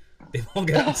 3, they've all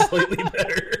gotten slightly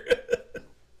better.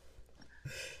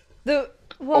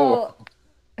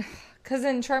 Because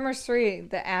in Tremors 3,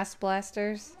 the ass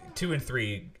blasters. 2 and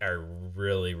 3 are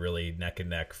really, really neck and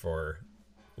neck for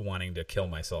wanting to kill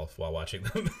myself while watching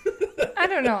them. I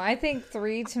don't know. I think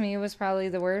 3 to me was probably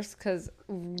the worst because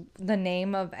the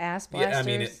name of ass blasters. Yeah, I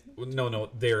mean, no,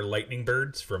 they're lightning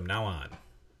birds from now on.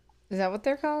 Is that what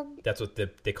they're called? That's what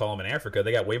they call them in Africa.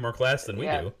 They got way more class than we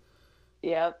do.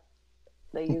 Yep.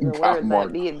 They use a word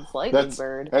that means lightning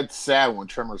bird. That's sad when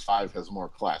Tremors 5 has more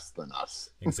class than us.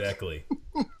 Exactly.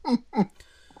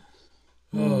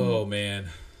 Oh, man.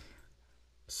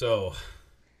 So,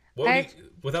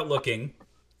 without looking,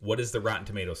 what is the Rotten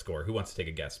Tomato score? Who wants to take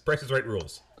a guess? Price is Right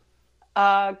rules.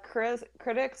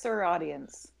 Critics or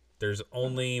audience? There's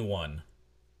only one.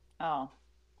 Oh.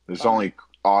 There's only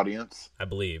audience. I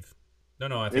believe.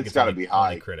 No, I think It's gotta only, be high.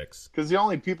 only critics. Because the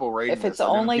only people rating If it's this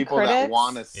are only people critics? that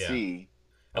want to Yeah. see.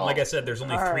 And like I said, there's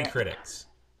only 3 Alright. critics.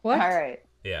 What? All right.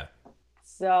 Yeah.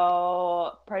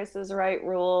 So, Price is Right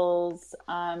rules.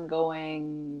 I'm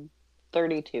going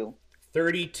 32.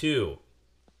 32.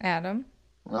 Adam?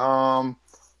 I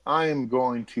am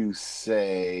going to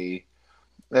say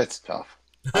that's tough.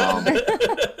 1.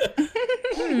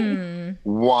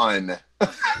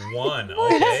 1.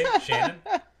 Okay, Shannon?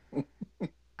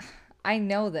 I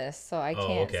know this, so I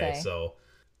can't okay. say. So,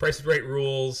 Price is Right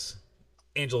rules.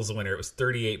 Angel's the winner. It was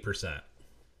 38%.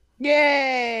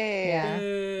 Yay! Yeah.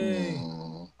 Yay.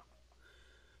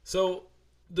 So,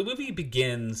 the movie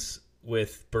begins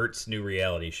with Bert's new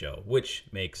reality show, which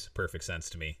makes perfect sense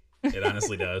to me. It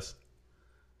honestly does.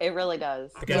 It really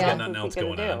does. The guy's got nothing else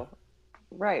going on.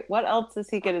 Right. What else is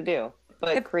he going to do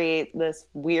but create this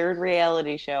weird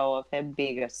reality show of him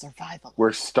being a survivalist?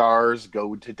 Where stars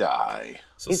go to die.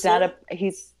 So He's not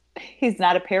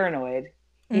a paranoid.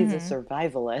 He's a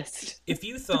survivalist. If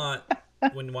you thought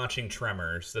when watching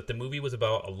Tremors that the movie was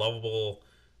about a lovable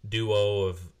duo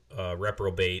of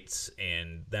reprobates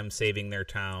and them saving their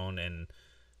town and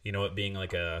it being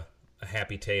like a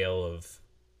happy tale of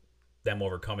them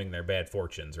overcoming their bad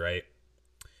fortunes, right?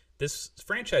 This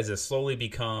franchise has slowly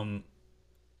become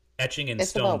etching in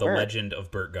stone the legend of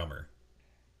Burt Gummer.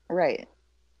 Right.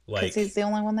 Like Because he's the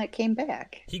only one that came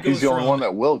back. He's the only one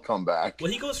that will come back.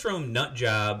 Well, he goes from nut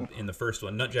job in the first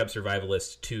one, nut job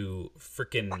survivalist, to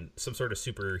freaking some sort of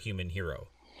superhuman hero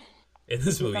in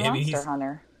this movie. I mean,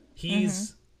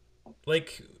 he's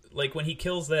like when he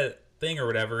kills that thing or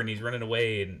whatever, and he's running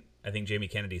away, and I think Jamie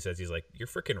Kennedy says he's like, "You're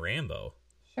freaking Rambo."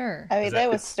 Sure. I mean,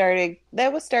 that was starting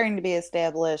to be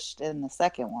established in the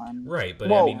second one. Right, but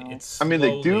Well, I mean, it's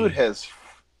the dude has,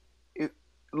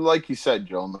 like you said,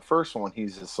 Joe, in the first one,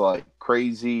 he's just like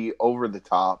crazy, over the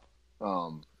top.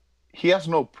 He has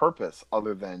no purpose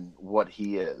other than what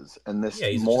he is, and this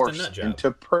he's morphs just a nut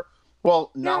into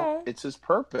No. no, it's his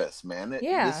purpose, man.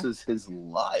 Yeah. This is his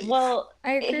life. Well,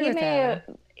 I agree with that.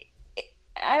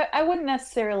 I wouldn't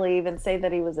necessarily even say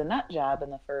that he was a nut job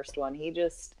in the first one.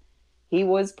 He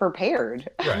was prepared.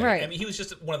 right. I mean, he was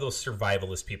just one of those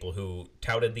survivalist people who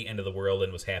touted the end of the world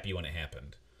and was happy when it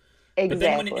happened. Exactly. But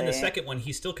then in the second one,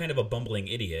 he's still kind of a bumbling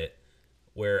idiot.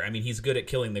 Where, I mean, he's good at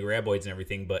killing the graboids and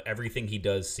everything, but everything he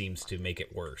does seems to make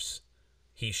it worse.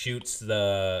 He shoots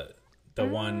the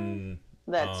one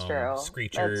That's true.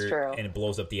 Screecher, That's true. and it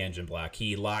blows up the engine block.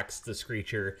 He locks the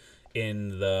Screecher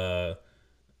in the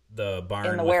barn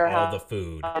In the with warehouse. all the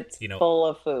food. It's full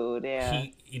of food, yeah.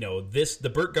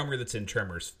 The Burt Gummer that's in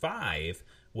Tremors 5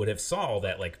 would have saw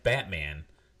that like Batman,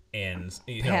 and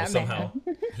somehow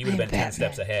he would have been 10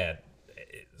 steps ahead.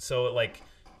 So like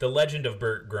the legend of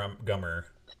Burt Gummer,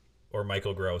 or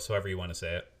Michael Gross, however you want to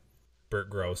say it, Burt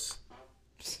Gross,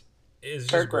 is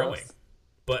just growing.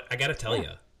 But I gotta tell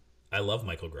you, I love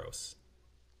Michael Gross.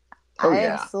 Oh,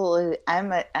 yeah. Absolutely.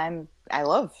 I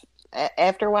love,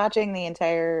 after watching the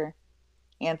entire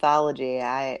anthology,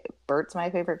 Bert's my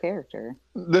favorite character.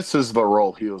 This is the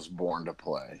role he was born to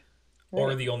play.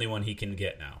 Or the only one he can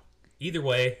get now. Either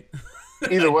way.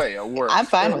 Either way, it works. I'm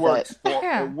fine with it.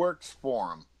 It works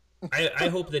for him. I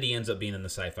hope that he ends up being in the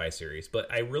sci-fi series,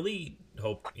 but I really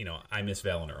hope, I miss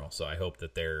Val and Earl, so I hope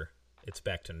that it's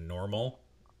back to normal,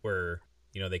 where,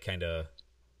 they kind of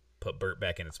put Bert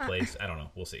back in its place. I don't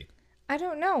know. We'll see. I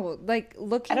don't know. Like,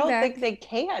 looking back... I don't think they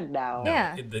can now.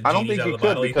 Yeah. The I don't genie's think out you of the could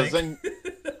bottle, you because think?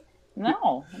 then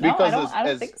No, Because I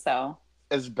don't think so.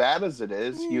 as bad as it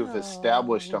is, you've No.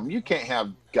 established them. You can't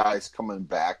have guys coming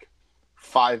back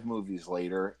 5 movies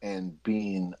later and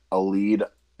being a lead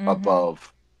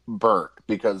above Burt,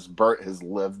 because Burt has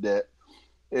lived it.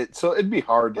 So it'd be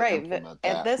hard to Right, implement but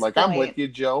at that. this Like, I'm point- with you,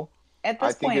 Joe. At I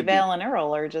this think point, it'd be- Val and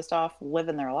Earl are just off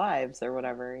living their lives or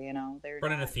whatever. They're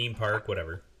Running a not- theme park,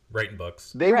 whatever. Writing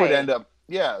books. They Right. would end up,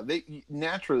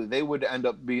 they would end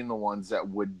up being the ones that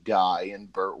would die,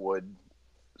 and Burt would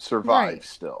survive Right.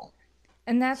 still.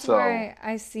 And that's So- why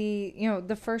I see,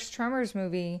 the first Tremors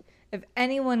movie, if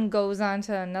anyone goes on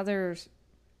to another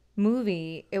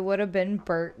movie, it would have been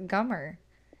Burt Gummer.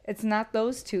 It's not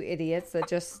those 2 idiots that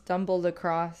just stumbled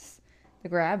across the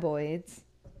graboids.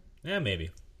 Yeah, maybe.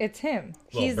 It's him.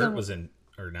 Well, He's Burt was in,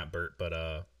 or not Burt, but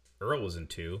Earl was in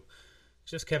 2.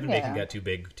 It's just Kevin Bacon Yeah. got too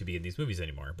big to be in these movies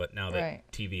anymore. But now that Right.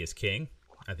 TV is king,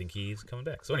 I think he's coming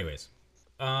back. So, anyways,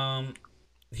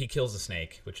 he kills the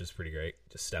snake, which is pretty great.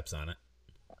 Just steps on it.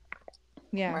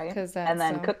 Yeah, right? because that's And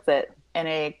then cooks it in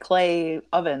a clay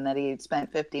oven that he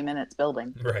spent 50 minutes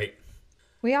building. Right.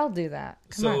 we all do that.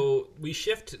 Come on. So we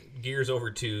shift gears over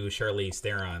to Charlize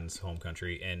Theron's home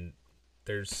country, and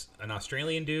there's an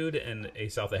Australian dude and a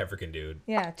South African dude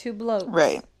Yeah, 2 blokes.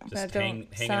 Right. just That don't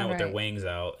hanging out sound with their right. wings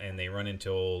out, and they run into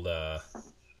old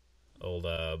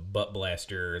butt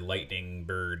blaster lightning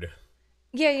bird.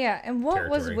 Yeah. And what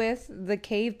was Territory. with the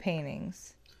cave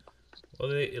paintings?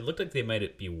 Well, it looked like they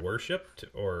might be worshipped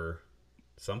or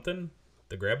something.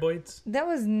 The graboids. That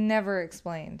was never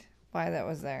explained why that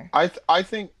was there. I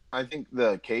think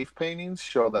the cave paintings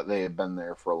show that they have been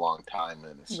there for a long time,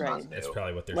 and it's Right. not That's new.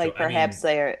 probably what they're. Like show- I mean,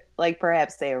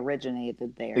 perhaps they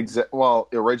originated there.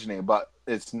 Originated, but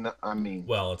it's not. I mean,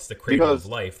 well, it's the cradle Because-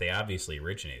 of life. They obviously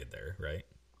originated there, right?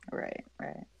 Right.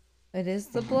 It is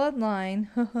the bloodline.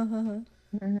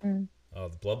 Oh,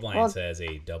 the bloodlines Well- has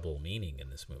a double meaning in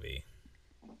this movie.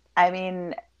 I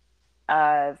mean,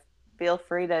 feel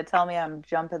free to tell me I'm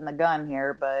jumping the gun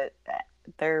here, but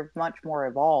they're much more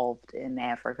evolved in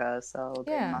Africa, so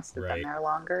they Yeah. must have Right. been there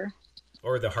longer.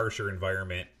 Or the harsher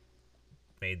environment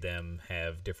made them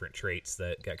have different traits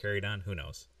that got carried on. Who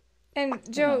knows? And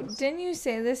Joe, didn't you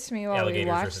say this to me while we Alligators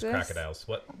watched versus this? crocodiles.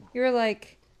 What? You were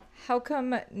like, how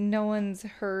come no one's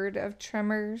heard of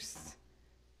Tremors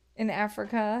in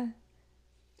Africa?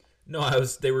 No,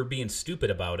 they were being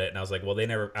stupid about it, and I was like, well,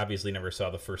 they obviously never saw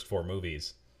the first 4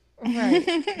 movies. Right.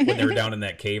 When they were down in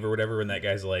that cave or whatever, and that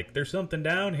guy's like, there's something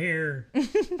down here.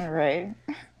 All right.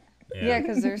 Yeah,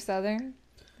 because they're Southern.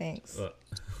 Thanks.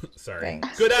 Sorry.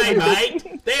 Thanks. Good day,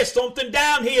 mate. There's something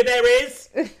down here, there is.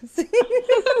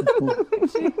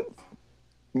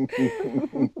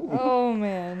 Oh,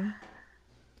 man.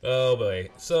 Oh, boy.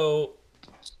 So,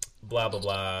 blah, blah,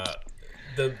 blah.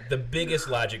 The biggest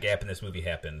logic gap in this movie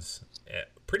happens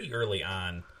pretty early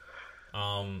on.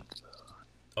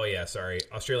 Oh, yeah, sorry.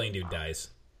 Australian dude dies.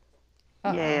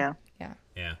 Uh-oh. Yeah. Yeah.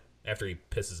 Yeah, after he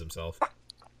pisses himself.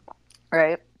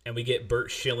 Right. And we get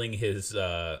Burt shilling his,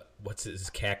 what's his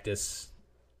cactus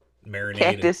marinade.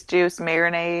 Cactus juice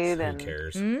marinade Who and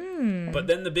cares? But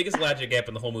then the biggest logic gap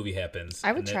in the whole movie happens.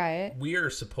 I would and that try it. We are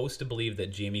supposed to believe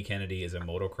that Jamie Kennedy is a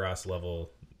motocross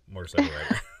level motorcycle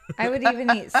rider. I would even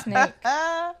eat snake.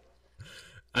 I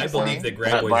believe that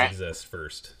graboids exist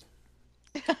first.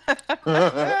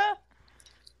 I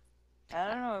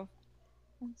don't know.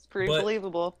 It's pretty But-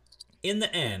 believable. In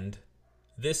the end,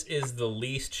 this is the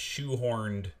least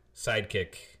shoehorned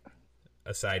sidekick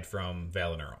aside from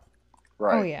Val and Earl.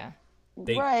 right? Oh, yeah.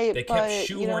 They Right, kept but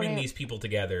you don't shoehorning even- these people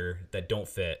together that don't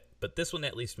fit, but this one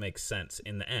at least makes sense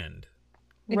in the end.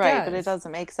 It Right, but does. it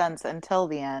doesn't make sense until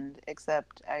the end,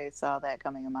 except I saw that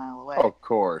coming a mile away. Of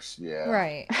course, yeah.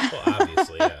 Right. Well,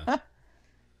 obviously, yeah.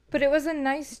 But it was a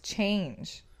nice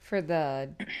change for the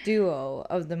duo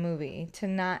of the movie to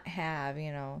not have,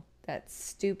 that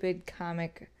stupid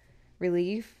comic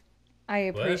relief.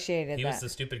 I What? appreciated He that. was the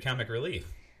stupid comic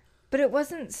relief. But it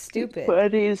wasn't stupid.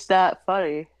 But he's not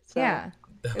funny. So Yeah.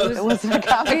 It It wasn't a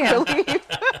comic Yeah. relief.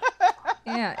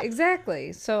 Yeah,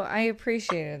 exactly. So I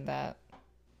appreciated that.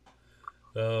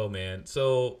 Oh, man.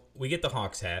 So we get the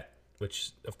Hawks hat,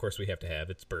 which, of course, we have to have.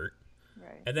 It's Bert.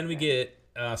 Right. And then we get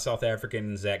South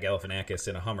African Zach Galifianakis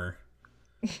in a Hummer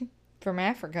From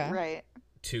Africa. Right.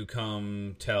 to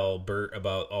come tell Bert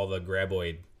about all the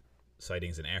graboid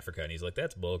sightings in Africa. And he's like,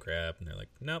 that's bullcrap. And they're like,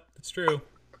 nope, it's true.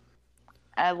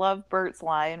 I love Bert's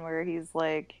line where he's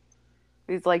like,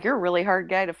 you're a really hard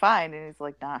guy to find. And he's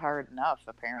like, not hard enough,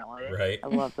 apparently. Right. I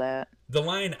love that. The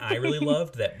line I really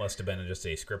loved that must have been just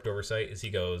a script oversight is he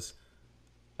goes,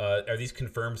 are these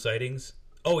confirmed sightings?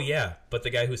 Oh, yeah, but the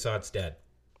guy who saw it's dead.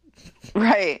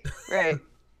 Right. Right.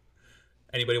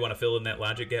 Anybody want to fill in that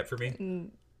logic gap for me?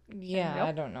 Yeah, Nope.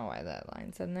 I don't know why that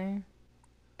line's in there.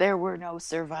 There were no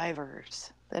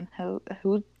survivors. Then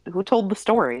who told the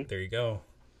story? There you go.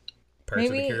 Parts of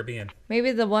the Maybe- Caribbean.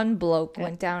 Maybe the one bloke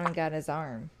went down and got his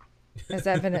arm as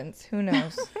evidence. Who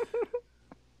knows?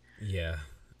 Yeah.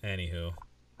 Anywho.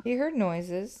 He heard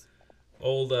noises.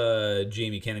 Old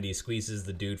Jamie Kennedy squeezes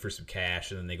the dude for some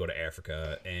cash, and then they go to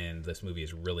Africa, and this movie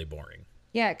is really boring.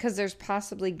 Yeah, because there's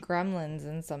possibly gremlins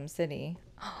in some city.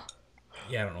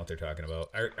 Yeah, I don't know what they're talking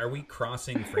about. Are we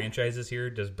crossing franchises here?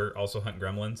 Does Bert also hunt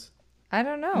gremlins? I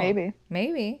don't know. Maybe.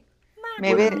 Maybe.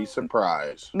 Wouldn't be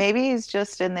surprised. Maybe he's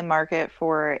just in the market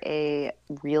for a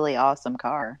really awesome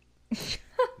car.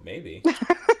 Maybe.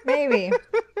 Maybe.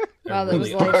 Well, that was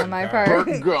really late on awesome my car. part.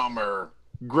 Burt Gummer,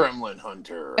 Gremlin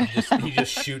Hunter. He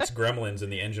just shoots gremlins in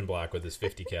the engine block with his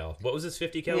 50 cal. What was his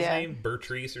 50 cal's Yeah. name?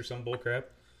 Bertrice or some bullcrap?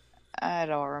 I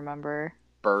don't remember.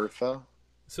 Bertha,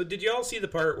 So did you all see the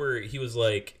part where he was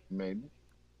like, maybe.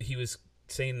 he was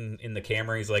saying in the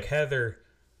camera, he's like, Heather,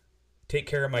 take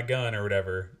care of my gun or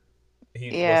whatever.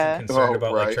 He Yeah. wasn't concerned Oh,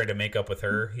 about like right. trying to make up with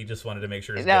her. He just wanted to make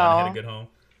sure his No. gun had a good home.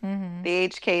 Mm-hmm. The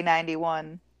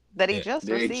HK-91 that he Yeah. just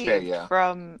The received HK, yeah.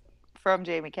 from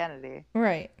Jamie Kennedy.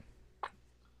 Right.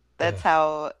 That's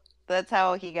how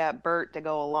he got Bert to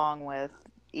go along with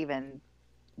even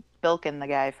bilking the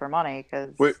guy for money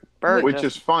because Which, Bert which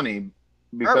just, is funny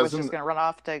Bert was because just going to run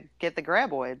off to get the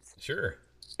graboids. Sure.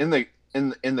 in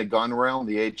the gun realm,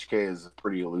 the HK is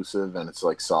pretty elusive and it's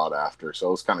like sought after.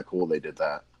 So it's kind of cool they did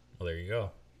that. Well, there you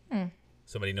go. Hmm.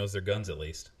 Somebody knows their guns at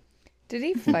least. Did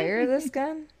he fire this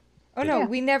gun? Oh no, Yeah.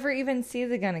 we never even see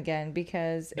the gun again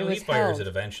because No, it was he fires held. it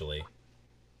eventually.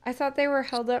 I thought they were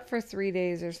held up for 3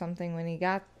 days or something when he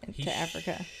got He to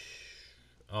Africa.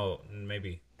 Oh,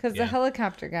 maybe. Because Yeah. the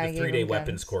helicopter guy The gave 3-day him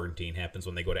weapons guns. quarantine happens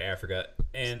when they go to Africa,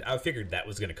 and I figured that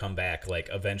was going to come back. Like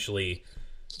eventually,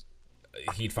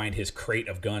 he'd find his crate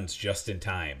of guns just in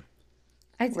time.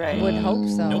 I Right. would hope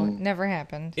so. Nope. Never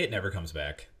happened. It never comes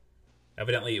back.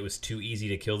 Evidently, it was too easy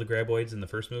to kill the graboids in the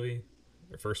first movie,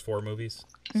 the first 4 movies.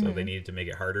 So Mm-hmm. they needed to make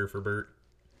it harder for Bert.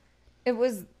 It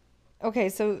was okay.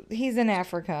 So he's in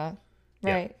Africa,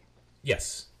 Yeah. right?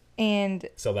 Yes, And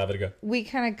Salvador. we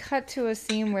kind of cut to a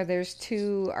scene where there's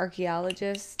 2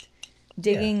 archaeologists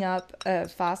digging up a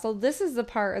fossil. This is the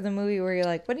part of the movie where you're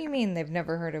like, "What do you mean they've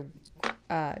never heard of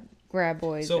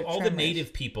graboids?" So or all the tremors?"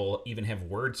 native people even have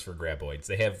words for graboids.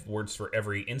 They have words for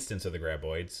every instance of the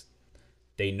graboids.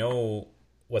 They know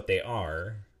what they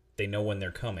are. They know when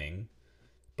they're coming.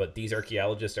 But these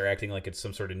archaeologists are acting like it's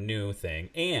some sort of new thing.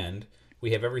 And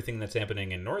we have everything that's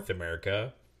happening in North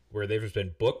America, where there's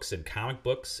been books and comic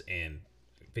books and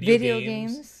video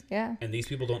games. Yeah. And these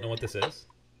people don't know what this is.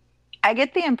 I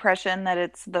get the impression that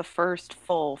it's the first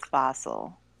full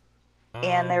fossil.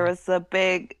 And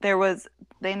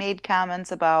they made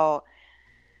comments about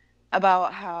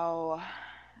how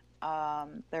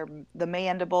the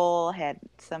mandible had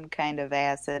some kind of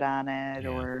acid on it,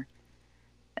 Yeah.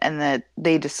 and that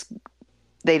they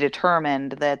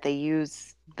determined that they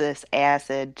use this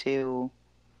acid to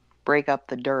break up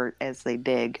the dirt as they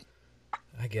dig.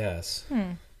 I guess.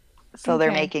 So they're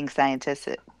Okay. making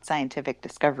scientific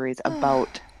discoveries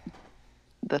about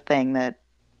the thing that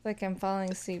Like I'm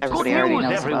falling asleep. everybody just- already News,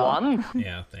 knows about. everyone.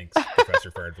 Yeah, thanks, Professor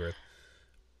Farnsworth.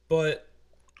 But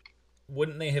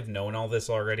wouldn't they have known all this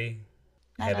already?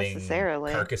 Not Having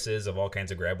necessarily. carcasses of all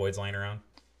kinds of graboids lying around?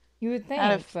 You would think,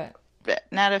 Not if- but But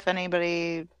not if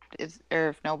anybody is, or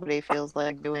if nobody feels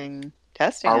like doing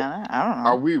testing Are- on it. I don't Are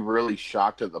know. we really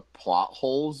shocked at the plot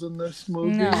holes in this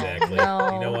movie? no, Exactly.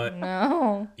 no, You know what?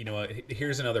 No. You know what?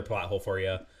 Here's another plot hole for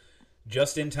you.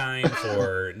 Just in time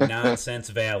for Nonsense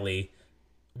Valley,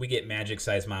 we get magic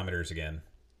seismometers again.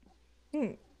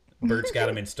 Bert's got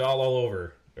them installed all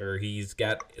over, or he's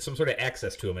got some sort of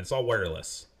access to them. It's all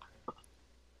wireless.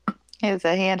 It's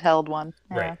a handheld one.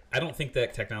 Yeah. Right. I don't think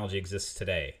that technology exists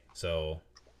today. So,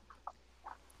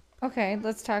 Okay,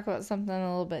 let's talk about something a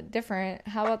little bit different.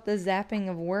 How about the zapping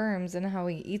of worms and how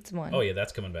he eats one? oh yeah,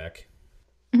 that's coming back.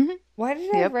 Why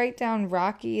did I Yep. write down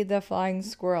Rocky the Flying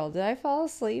Squirrel? Did I fall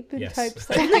asleep and Yes. type I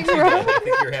something think you did. wrong? I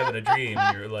think you're having a dream.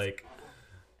 And you're like,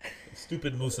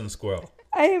 stupid moose and squirrel.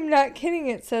 I am not kidding.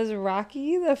 It says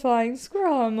Rocky the Flying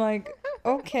Squirrel. I'm like,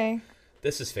 okay.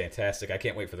 This is fantastic. I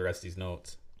can't wait for the rest of these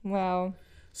notes. Wow.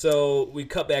 So we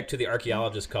cut back to the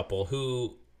archaeologist couple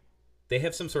who they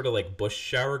have some sort of like bush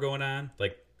shower going on,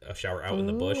 like a shower out in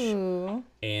the bush, Ooh.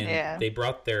 and Yeah. they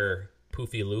brought their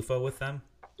poofy loofah with them.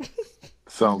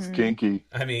 Sounds kinky.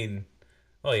 I mean,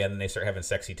 oh yeah, and then they start having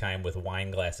sexy time with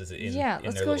wine glasses in, Yeah, in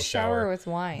let's their go little shower with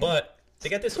wine. But they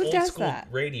got this Who old does school that?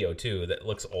 radio too that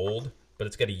looks old, but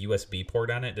it's got a USB port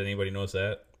on it. Did anybody notice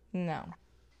that? No.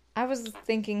 I was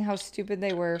thinking how stupid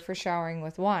they were for showering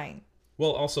with wine.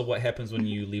 Well, also, what happens when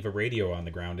you leave a radio on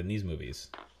the ground in these movies?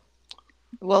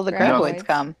 Well, the Graboids. graboids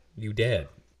come. You dead.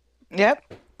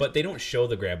 Yep. But they don't show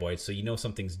the graboids, so you know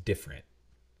something's different.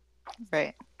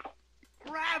 Right.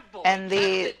 Graboid. And the-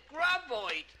 That's it,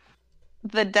 graboid.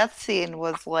 The death scene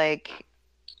was like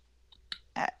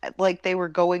they were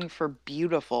going for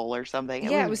beautiful or something.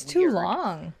 It was too weird.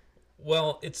 long.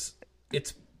 Well, it's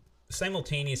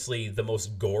simultaneously the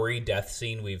most gory death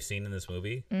scene we've seen in this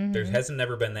movie. There hasn't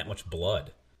never been that much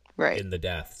blood Right. in the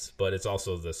deaths, but it's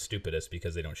also the stupidest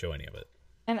because they don't show any of it.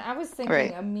 And I was thinking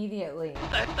Right. immediately,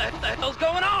 What the hell's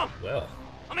going on? Well,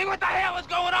 I mean, what the hell is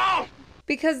going on?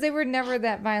 because they were never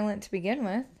that violent to begin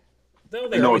with. though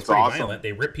they're know always what's pretty awesome? violent.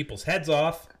 They rip people's heads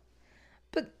off.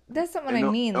 But that's not what You I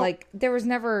know- mean. oh. Like, there was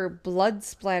never blood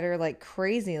splatter like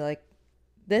crazy like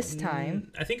this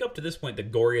time. I think up to this point, the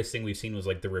goriest thing we've seen was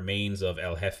like the remains of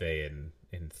El Jefe in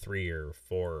 3 or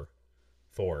 4.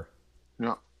 You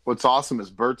know, what's awesome is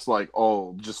Bert's like,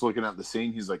 oh, just looking at the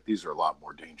scene, he's like, these are a lot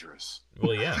more dangerous.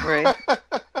 Well, yeah. Right.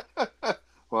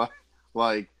 Well,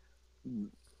 like,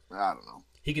 I don't know.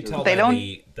 He could tell They by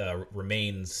don't- the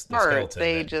remains, the Or skeleton.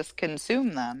 they that- just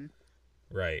consume them.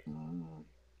 Right.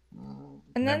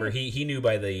 And then Remember, he knew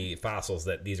by the fossils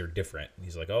that these are different.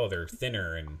 He's like, oh, they're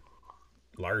thinner and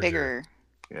larger. Bigger.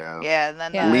 Yeah. Yeah, and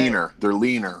then Yeah. Leaner. They're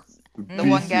leaner. the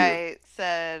one guy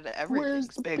said everything's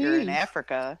the bigger in beef?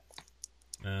 Africa.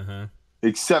 Uh-huh.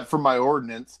 Except for my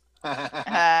ordinance.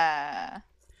 Ah.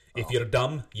 If you're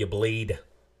dumb, you bleed.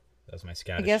 That's my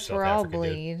Scottish I guess South we're all African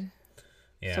dude. bleed.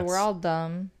 Yeah, So we're it's- all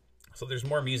dumb. So there's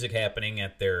more music happening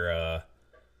at their,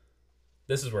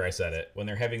 this is where I said it. When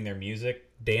they're having their music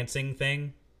dancing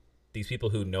thing, these people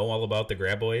who know all about the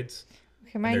graboids,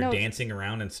 Okay, and my they're note. dancing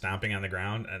around and stomping on the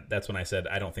ground, that's when I said,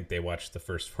 I don't think they watched the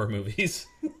first 4 movies.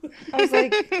 I was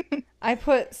like, I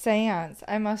put seance.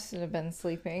 I must have been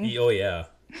sleeping. Oh, yeah.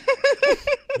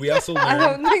 We also I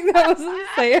learned, don't think that was a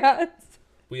seance.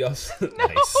 we also,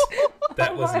 nice.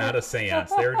 That was not a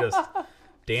seance. They were just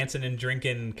dancing and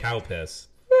drinking cow piss.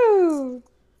 Woo.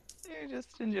 They're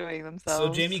just enjoying themselves.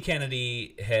 So Jamie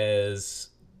Kennedy has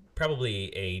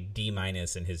probably a D-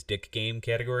 in his dick game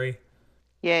category.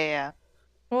 Yeah.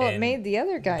 Well, it And made the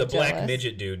other guy The black jealous.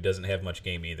 midget dude doesn't have much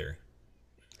game either.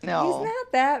 No. He's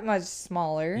not that much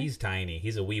smaller. He's tiny.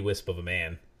 He's a wee wisp of a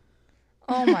man.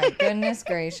 Oh my goodness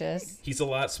gracious. He's a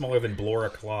lot smaller than Blora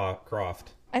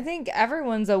Croft. I think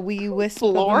everyone's a wee wisp of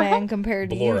Laura? a man compared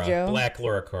to Blora, you, Joe. Black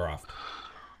Laura Croft.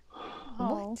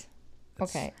 What?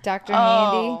 Okay, Dr.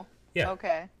 Handy. Oh. Yeah.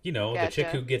 Okay. You know, the chick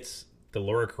Gotcha. who gets the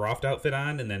Laura Croft outfit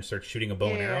on and then starts shooting a bow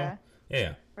and Yeah. arrow.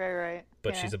 Yeah. Right.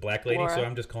 But Yeah. she's a black lady, so Laura.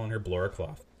 I'm just calling her Blora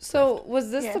Croft. So,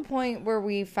 was this Yeah. the point where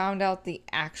we found out the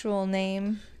actual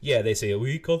name? Yeah, they say,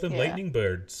 we call them Yeah. lightning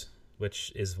birds,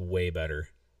 which is way better.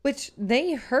 Which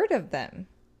they heard of them.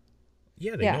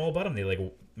 Yeah, they Yeah. know all about them. They, like,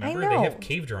 remember, know. they have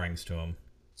cave drawings to them.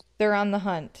 They're on the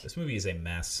hunt. This movie is a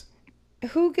mess.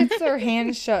 Who gets their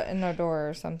hands shut in the door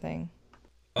or something?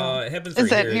 It happens Is right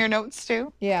that here. in your notes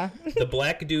too? Yeah. The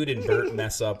black dude and Bert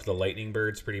mess up the lightning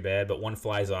birds pretty bad, but one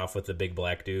flies off with the big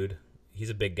black dude. He's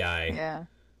a big guy. Yeah.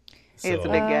 So, He's a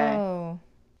big guy. Oh.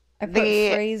 I put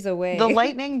The- phrase away. The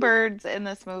lightning birds in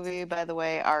this movie, by the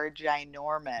way, are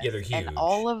ginormous. Yeah, they're huge. And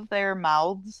all of their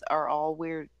mouths are all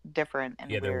weird, different, and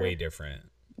yeah, they're weird. way different.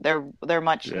 They're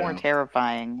much more Yeah.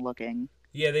 terrifying looking.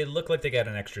 Yeah, they look like they got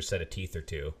an extra set of teeth or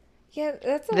two. Yeah,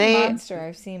 that's a They- monster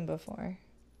I've seen before.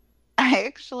 I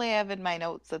actually have in my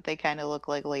notes that they kind of look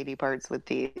like lady parts with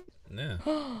teeth. Yeah,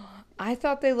 I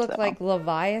thought they looked So. like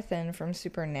Leviathan from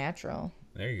Supernatural.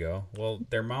 there you go. Well,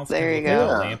 their mouths There can you look like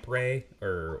go. a lamprey,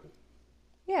 or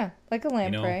Yeah, like a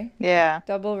lamprey. Yeah.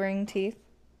 Double ring teeth.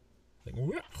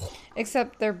 like,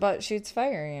 Except their butt shoots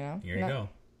fire, you know? here you Not- go.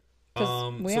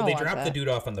 'cause we So all they want drop the that. dude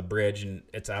off on the bridge, and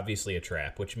it's obviously a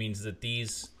trap, which means that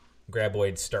these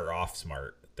graboids start off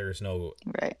smart. There's no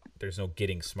Right.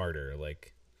 getting smarter.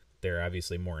 Like, they're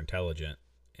obviously more intelligent,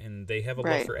 and they have a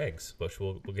love Right. for eggs, which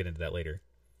we'll get into that later.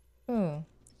 Ooh.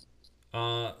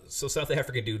 So South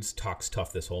African dudes talks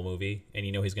tough this whole movie, and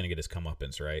you know he's gonna get his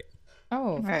comeuppance, right?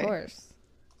 Oh, of Right. course.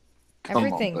 Come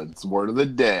Everything. on, that's word of the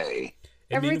day.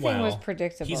 And Everything was meanwhile,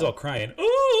 predictable. He's all crying,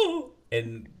 "Ooh!"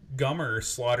 And Gummer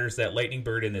slaughters that lightning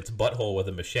bird in its butthole with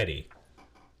a machete.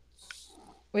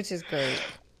 Which is great.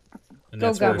 And Go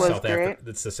that's where Gummer.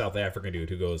 that's the South African dude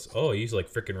who goes, "Oh, he's like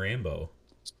frickin' Rambo."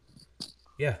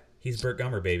 Yeah, he's Burt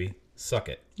Gummer, baby. Suck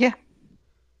it. Yeah.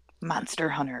 Monster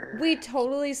Hunter. We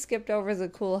totally skipped over the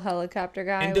cool helicopter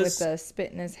guy And with the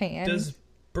spit in his hand. Does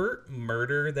Burt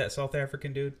murder that South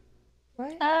African dude?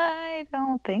 What? I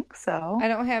don't think so. I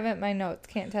don't have it in my notes.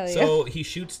 Can't tell you. So he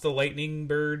shoots the lightning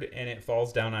bird and it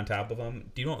falls down on top of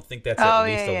him. Do you don't think that's Oh, at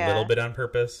least yeah, a little yeah. bit on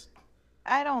purpose?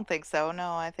 I don't think so.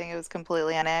 No, I think it was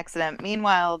completely an accident.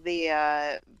 Meanwhile,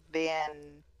 the Van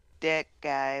Dyck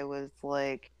guy was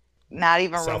like not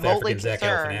even South remotely African Zach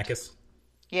concerned. Galifianakis?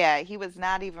 Yeah, he was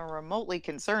not even remotely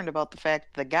concerned about the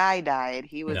fact the guy died.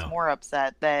 He was No. more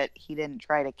upset that he didn't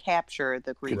try to capture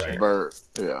the creature. Right. Bert,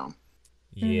 yeah.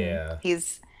 Yeah.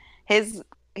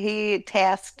 He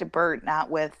tasked Bert not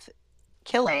with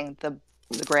killing the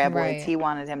graboids. Right. He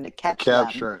wanted him to catch them.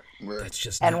 Capture it. That's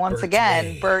just And not once Bert's again,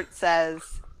 way. Bert says,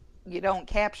 "You don't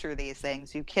capture these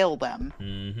things; you kill them."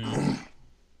 Mm-hmm.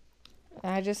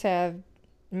 I just have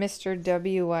Mr.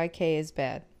 WYK is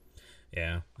bad.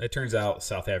 Yeah. It turns out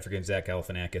South African Zach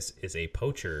Galifianakis is a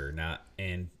poacher,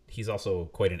 and he's also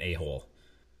quite an a-hole.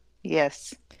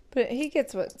 Yes. But he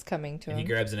gets what's coming to And he him.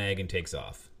 grabs an egg and takes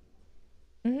off.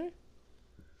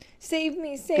 Save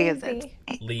me, save Because me.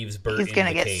 Leaves Bert he's in gonna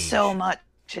the get cage. so much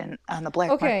on the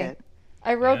black Okay. market.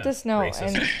 I wrote Yeah, this note, racist.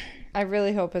 and I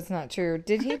really hope it's not true.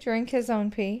 Did he drink his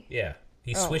own pee? Yeah.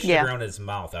 He Oh. swished Yeah. it around his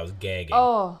mouth. I was gagging.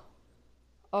 Oh.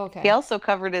 Okay. He also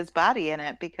covered his body in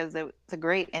it because it's a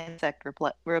great insect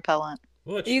repellent.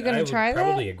 Which Are you gonna I would try that?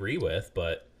 probably agree with,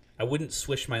 but I wouldn't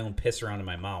swish my own piss around in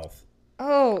my mouth.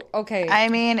 Oh, okay. I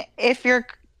mean, if you're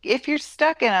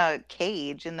stuck in a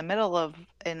cage in the middle of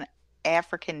an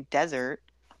African desert,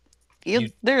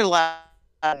 there's a lot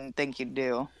I don't think you'd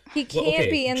do. He Well, can't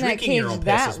okay, be in that drinking cage your own piss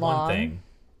that is long. one thing.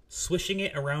 Swishing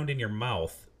it around in your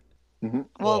mouth.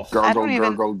 Well, Ugh. I don't Gurgle,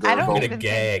 even. gurgle, I don't gurgle. I'm even gonna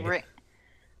gag. think.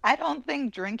 I don't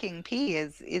think drinking pee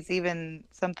is even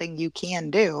something you can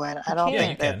do. I don't Yeah,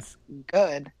 think you can. that's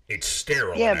good. It's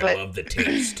sterile Yeah, and I but- love the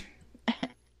taste.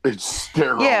 It's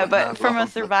sterile. Yeah, and but I from a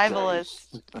love the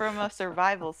taste. from a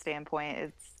survival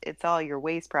standpoint, it's all your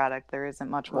waste product. There isn't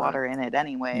much water in it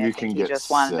anyway. You I can think he get just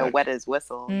wanted to sick. wet his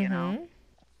whistle, you know. Mhm.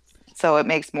 So it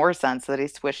makes more sense that he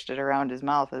swished it around his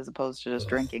mouth as opposed to just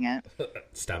drinking it.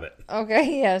 Stop it.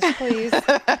 Okay, yes, please.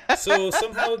 So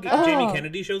somehow Jamie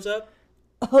Kennedy shows up?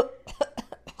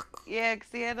 Yeah, 'cause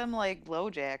he had him like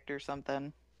low-jacked or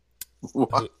something.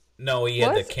 What? No, he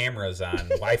had What? the cameras on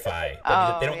Wi-Fi.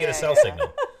 But Oh, they don't get a yeah, cell yeah.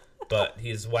 signal. But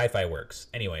his Wi-Fi works.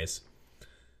 Anyways.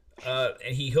 And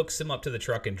he hooks him up to the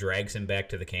truck and drags him back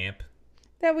to the camp.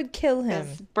 That would kill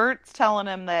Because him. Bert's telling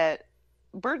him the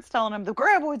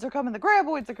graboids are coming, the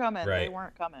graboids are coming. They Right.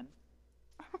 weren't coming.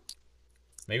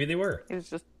 Maybe they were. He was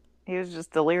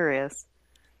just delirious.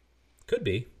 Could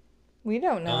be. We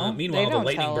don't know. Meanwhile, They the don't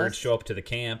lightning tell birds us. show up to the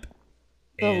camp.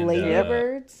 The and,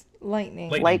 ladybirds? Lightning.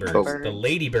 Lightning Lightning birds. birds. The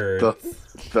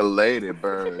ladybirds. The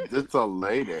ladybird. It's a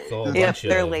lady. It's a whole Yep, bunch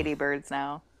they're of ladybirds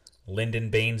now. Lyndon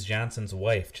Baines Johnson's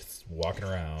wife just walking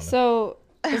around. So,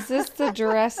 is this the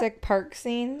Jurassic Park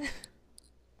scene?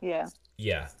 Yeah.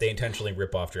 Yeah, they intentionally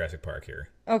rip off Jurassic Park here.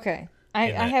 Okay. I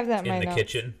In have that in my the notes.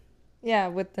 kitchen. Yeah,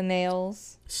 with the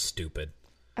nails. Stupid.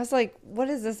 I was like, what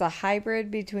is this, a hybrid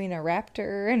between a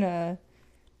raptor and a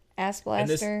ass And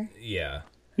this, blaster? yeah,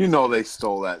 You know they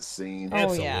stole that scene.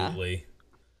 Oh, yeah. absolutely.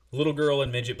 Little girl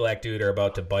and midget black dude are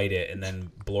about to bite it, and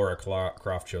then Laura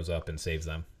Croft shows up and saves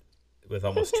them with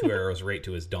almost 2 arrows right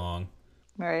to his dong.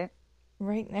 Right.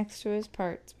 Right next to his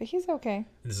parts. But he's okay.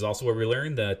 This is also where we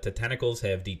learn that the tentacles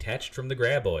have detached from the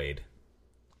graboid,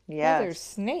 Yeah, Yeah. they're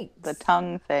snakes. The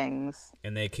tongue things.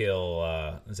 and they kill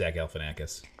Zach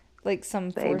Galifianakis. Like some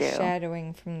They do.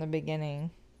 foreshadowing from the beginning.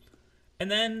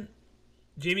 And then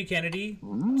Jamie Kennedy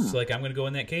is like, I'm going to go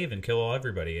in that cave and kill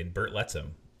everybody, and Bert lets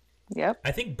him. Yep.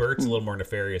 I think Bert's a little more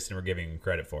nefarious than we're giving him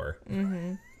credit for.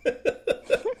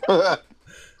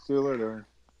 See you later.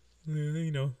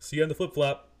 You know, see you on the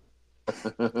flip-flop.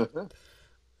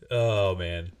 Oh,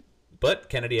 man. But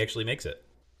Kennedy actually makes it.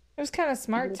 It was kind of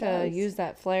smart It to does. use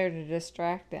that flare to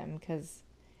distract them because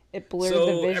it blurred So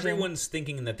the vision. everyone's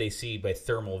thinking that they see by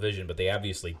thermal vision, but they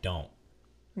obviously don't.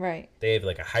 Right. They have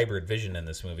like a hybrid vision in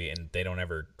this movie, and they don't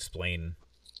ever explain,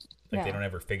 like they No. don't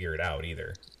ever figure it out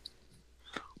either.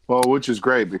 Well, which is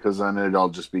great because then it'd all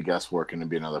just be guesswork and it'd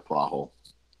be another plot hole.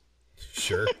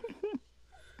 Sure.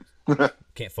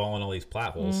 Can't fall in all these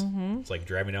plot holes. Mm-hmm. It's like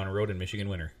driving down a road in Michigan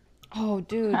winter. Oh,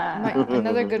 dude.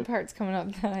 Another good part's coming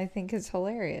up that I think is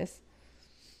hilarious.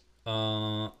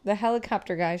 Oh The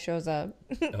helicopter guy shows up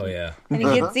yeah, and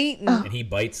he gets eaten. and he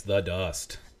bites the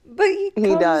dust. But he He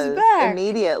comes does back.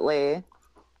 immediately.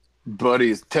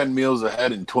 Buddy's 10 meals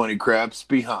ahead and 20 craps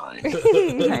behind.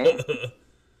 Right?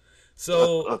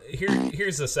 So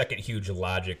here's the second huge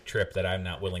logic trip that I'm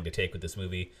not willing to take with this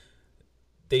movie.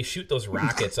 They shoot those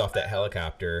rockets off that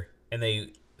helicopter, and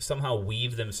they somehow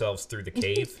weave themselves through the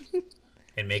cave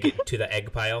and make it to the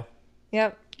egg pile.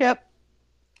 Yep. Yep.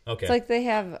 Okay. It's like they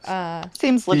have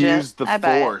Seems He legit. used the I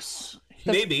bet. Force.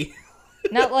 Maybe.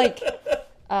 not like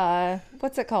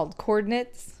what's it called?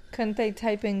 Coordinates? Couldn't they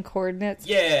type in coordinates?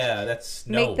 Yeah, that's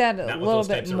no. Make that a not with little those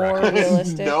bit types of more rockets.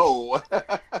 realistic. No.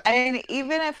 I mean,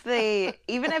 even if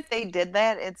they did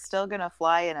that, it's still gonna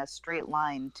fly in a straight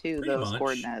line to Pretty those much.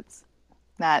 coordinates,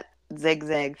 not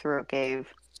zigzag through a cave.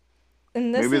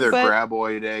 And this Maybe is they're but-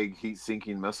 graboid egg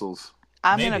heat-sinking missiles.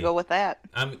 I'm Maybe. gonna go with that.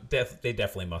 They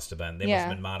definitely must have been. They must Yeah. have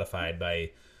been modified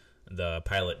by the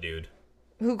pilot dude.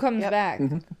 who comes Yep. back.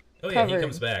 Oh yeah, Covered. he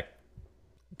comes back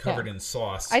covered Yeah. in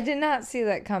sauce. I did not see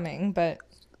that coming, but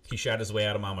He shot his way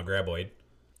out of Mama Graboid,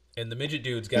 and the midget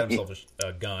dude's got himself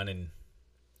a gun, and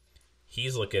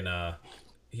he's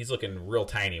looking real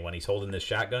tiny when he's holding this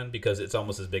shotgun because it's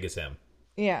almost as big as him.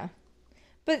 yeah.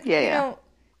 But Yeah, you yeah. know,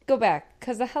 go back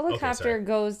because the helicopter sorry.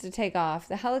 goes to take off.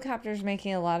 The helicopter's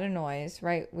making a lot of noise,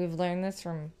 right? We've learned this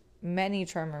from many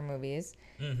Tremor movies.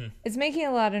 Mm-hmm. It's making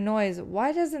a lot of noise.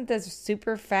 Why doesn't this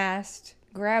super fast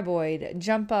graboid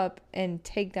jump up and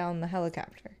take down the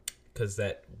helicopter? Because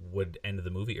that would end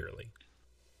the movie early.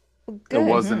 Well, It good.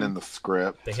 wasn't in the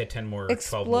script. They had 10 more,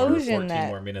 12 more, Explosion 14 that-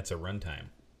 more minutes of runtime.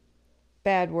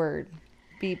 Bad word.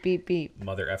 Beep beep beep.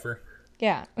 Mother effer.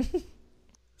 Yeah.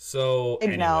 So,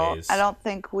 No, anyways, I don't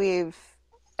think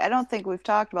we've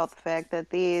talked about the fact that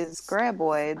these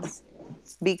graboids,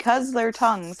 because their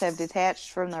tongues have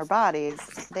detached from their bodies,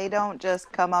 they don't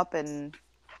just come up and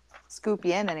scoop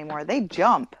you in anymore. They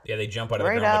jump Yeah, they jump out of the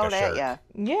right ground out like a at shark.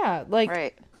 you. Yeah, like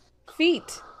Right.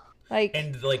 feet. Like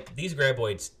And like these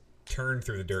graboids turn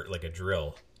through the dirt like a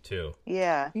drill too,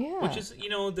 Yeah. yeah. which is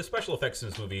the special effects in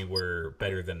this movie were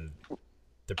better than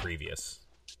the previous.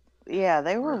 Yeah,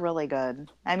 they were really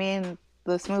good. I mean,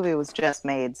 this movie was just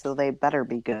made, so they better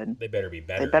be good. They better be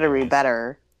better. They better be anyways.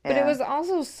 better. But Yeah. it was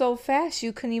also so fast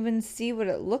you couldn't even see what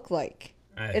it looked like.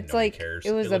 It's Nobody like cares.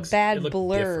 it was looks- a bad it looked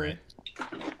blur different.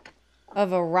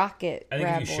 of a rocket. I think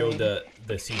if you showed graboid.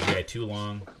 the CGI too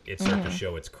long, it started Mm-hmm. to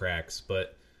show its cracks.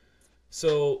 But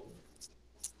so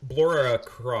Blora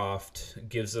Croft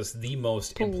gives us the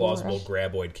most implausible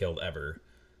graboid kill ever.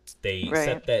 They Right.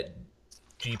 set that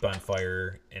Jeep on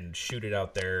fire and shoot it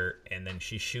out there, and then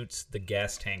she shoots the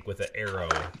gas tank with an arrow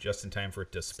just in time for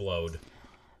it to explode.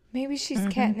 Maybe she's Mm-hmm.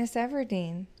 Katniss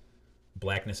Everdeen.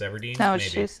 Blackness Everdeen? No, Maybe.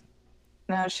 she's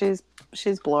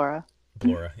Blora.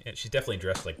 Blora. Yeah, she's definitely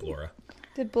dressed like Blora.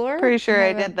 Did Blur? Pretty sure I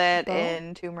have a did that bow?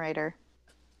 in Tomb Raider.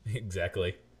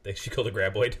 Exactly. She killed a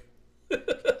graboid.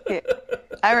 Yeah.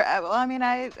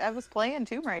 I was playing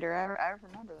Tomb Raider. I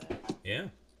remember that. Yeah.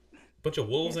 Bunch of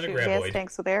wolves and a Shoot gas graboid.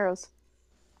 tanks with arrows.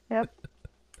 Yep.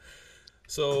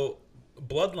 So,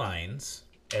 Bloodlines,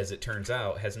 as it turns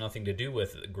out, has nothing to do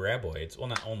with graboids. Well,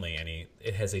 not only any,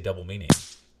 it has a double meaning.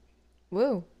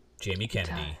 Woo. Jamie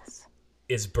Kennedy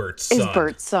is Bert's son. Is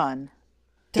Bert's son.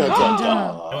 Dun, dun,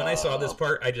 dun. And when I saw this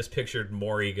part, I just pictured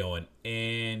Maury going,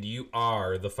 "And you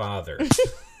are the father."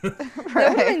 That would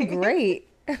have been great.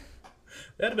 That'd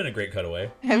have been a great cutaway.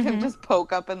 Have him just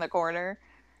poke up in the corner.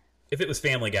 If it was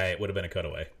Family Guy, it would have been a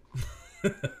cutaway.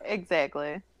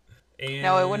 Exactly. And...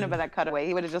 No, it wouldn't have been a cutaway.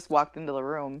 He would have just walked into the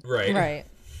room. Right.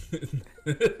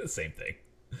 Right. Same thing.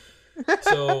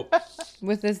 So,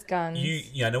 With his guns.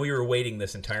 I know you were waiting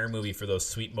this entire movie for those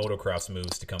sweet motocross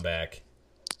moves to come back.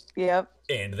 Yep.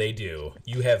 And they do.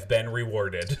 You have been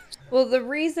rewarded. Well, the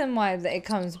reason why it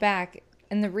comes back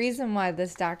and the reason why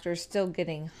this doctor's still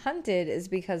getting hunted is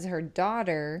because her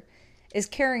daughter is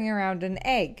carrying around an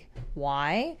egg.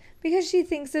 Why? Because she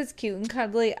thinks it's cute and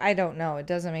cuddly. I don't know. It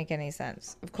doesn't make any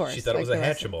sense. Of course. She thought it was a the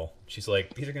rest of- hatchable. She's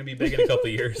like, these are going to be big in a couple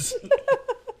of years.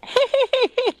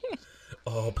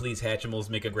 Oh, please, Hatchimals,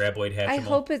 make a graboid Hatchimal. I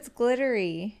hope it's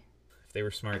glittery. If they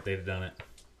were smart, they'd have done it.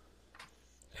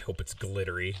 I hope it's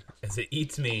glittery. As it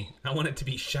eats me, I want it to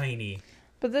be shiny.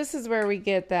 But this is where we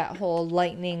get that whole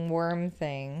lightning worm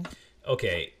thing.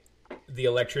 Okay, the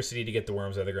electricity to get the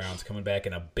worms out of the ground is coming back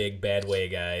in a big, bad way,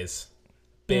 guys.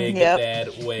 Big, Yep.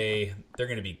 bad way. They're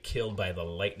going to be killed by the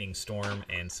lightning storm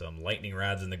and some lightning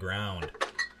rods in the ground.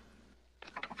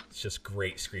 It's just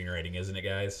great screenwriting, isn't it,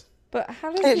 guys? But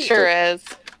how does It he... sure is.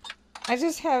 I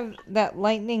just have that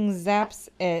lightning zaps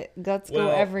it. Guts go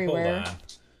everywhere. Hold on.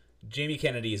 Jamie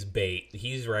Kennedy's bait.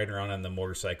 He's riding around on the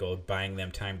motorcycle, buying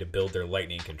them time to build their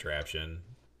lightning contraption.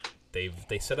 They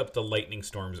set up the lightning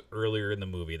storms earlier in the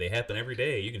movie. They happen every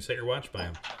day. You can set your watch by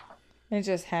them. It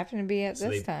just happened to be at So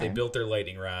this time. they built their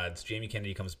lightning rods. Jamie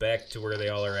Kennedy comes back to where they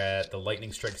all are at. The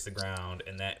lightning strikes the ground,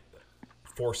 and that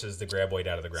forces the graboid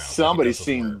out of the ground. like it Somebody's does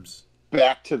with seen worms.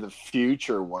 Back to the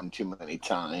Future one too many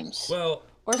times. Well,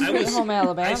 Or Sweet Home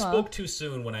Alabama. I spoke too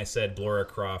soon when I said Laura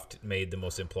Croft made the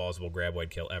most implausible graboid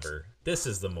kill ever. This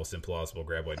is the most implausible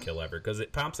graboid kill ever because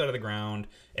it pops out of the ground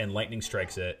and lightning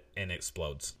strikes it and it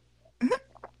explodes.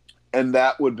 And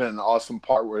that would have been an awesome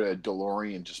part where a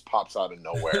DeLorean just pops out of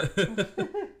nowhere.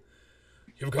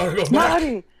 You've got to go back.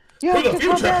 Marty, you For have the to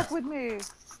future. come back with me.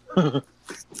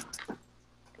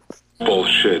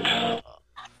 Bullshit.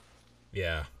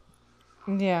 Yeah.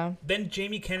 Yeah, Then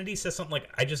Jamie Kennedy says something like,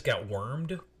 I just got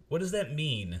wormed. What does that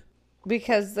mean?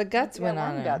 because the guts Yeah, went on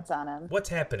worm him. guts on him. What's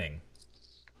happening?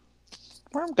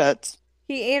 Worm guts.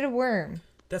 He ate a worm.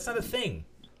 That's not a thing.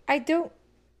 I don't.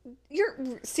 You're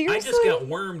seriously. I just got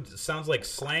wormed sounds like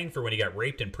slang for when he got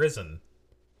raped in prison.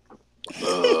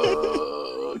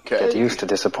 Okay. Get used to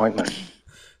disappointment.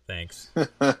 Thanks.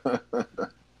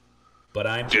 But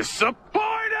I'm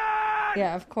Disappointed!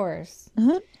 Yeah, of course.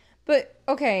 But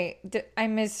okay, I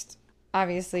missed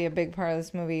obviously a big part of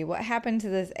this movie. What happened to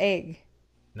this egg?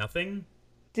 nothing.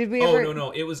 Did we Oh, ever?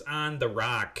 no. It was on the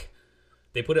rock.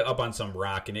 They put it up on some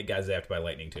rock and it got zapped by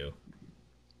lightning too.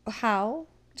 How?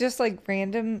 Just like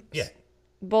random Yeah.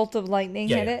 bolt of lightning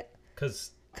hit it?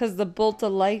 Because Because the bolt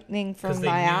of lightning from they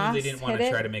my knew ass they didn't want hit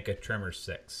to try it? to make a Tremors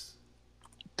 6.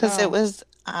 Because Oh. it was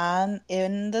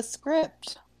in the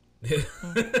script. It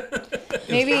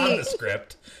Maybe- was on the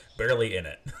script, barely in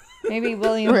it. Maybe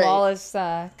William Right. Wallace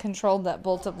controlled that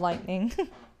bolt of lightning.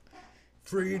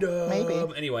 Freedom.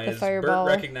 Maybe. Anyways, The Bert fireball.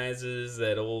 recognizes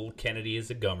that old Kennedy is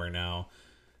a gummer now,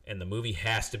 and the movie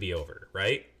has to be over,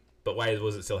 right? But why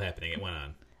was it still happening? It went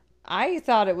on. I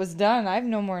thought it was done. I have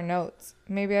no more notes.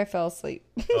 Maybe I fell asleep.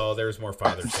 Oh, there's more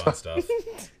father-son stuff.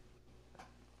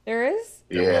 There is?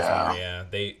 There was Yeah. more, yeah.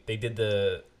 They did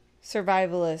the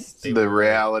Survivalist. they The were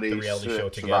reality, the reality show survival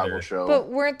together. show. But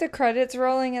weren't the credits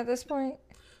rolling at this point?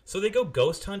 So they go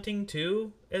ghost hunting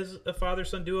too as a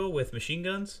father-son duo with machine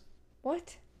guns.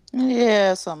 What?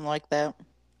 Yeah, something like that.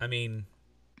 I mean,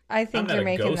 I I'm think not you're a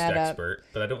making ghost that up. expert,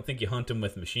 but I don't think you hunt them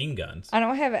with machine guns. I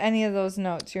don't have any of those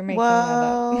notes. You're making that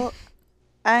up. Well,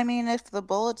 I mean, if the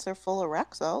bullets are full of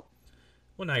Rexalt,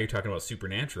 Well, now you're talking about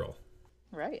supernatural.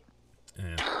 right?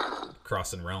 Yeah,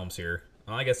 crossing realms here.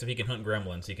 Well, I guess if he can hunt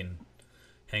gremlins, he can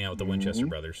hang out with the Winchester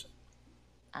brothers.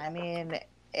 I mean,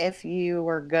 if you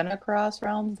were gonna cross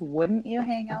realms, wouldn't you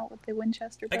hang out with the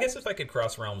Winchester I brothers? guess if I could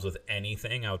cross realms with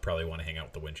anything, I would probably want to hang out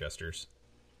with the Winchesters.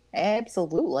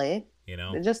 Absolutely. You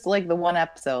know? Just like the one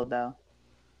episode, though.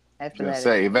 After gonna that,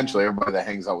 say eventually everybody that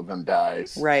hangs out with them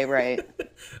dies. Right, right.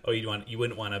 Oh, you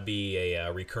wouldn't want to be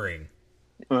a recurring.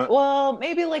 Well,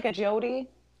 maybe like a Jodie.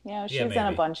 You know, she's in a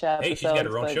maybe. bunch of Hey, episodes, she's got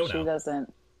her own but show she now.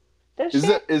 doesn't. Does Is she?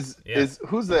 that is Yeah. is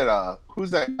who's that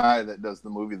guy that does the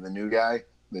movie, the new guy,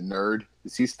 the nerd?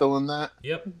 Is he still in that?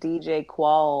 Yep, DJ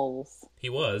Qualls? he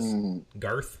was. Mm.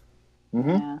 Garth.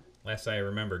 Yeah. Last I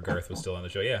remember, Garth was still on the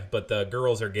show. Yeah, but the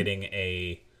girls are getting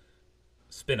a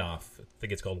spin-off. I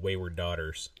think it's called Wayward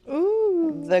Daughters.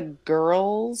 Ooh. The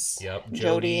girls. Yep, Jodie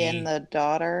Jodie, and the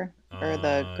daughter, or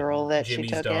the girl that Jimmy's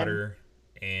she took daughter,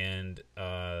 and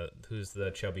who's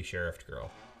the chubby sheriff girl? in.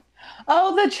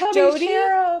 Oh, the chubby Jodie?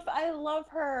 sheriff! I love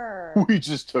her. We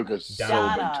just took a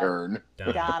sylvan Donna. turn.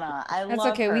 Donna, I That's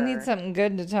love okay. her. We need something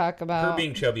good to talk about. Her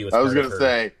being chubby was I was part of gonna her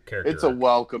say character it's a arc.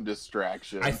 welcome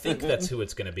distraction. I think that's who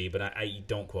it's going to be, but I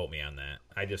don't quote me on that.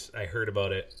 I heard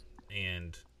about it,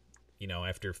 and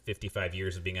after 55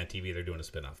 years of being on TV, they're doing a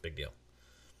spin-off. Big deal.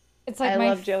 It's like I my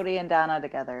love Jodie and Donna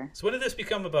together. So when did this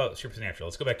become about Supernatural?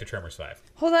 Let's go back to Tremors 5.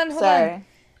 Hold on. Sorry.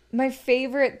 My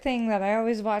favorite thing that I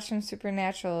always watch from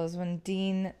Supernatural is when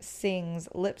Dean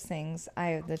lip sings "Eye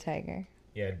of the Tiger."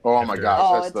 Yeah. Oh my gosh.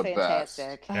 Oh, That's it's the best.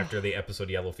 fantastic. After the episode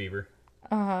Yellow Fever.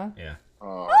 Uh huh. Yeah.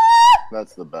 Oh,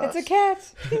 that's the best. It's a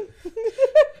cat.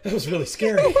 That was really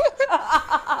scary.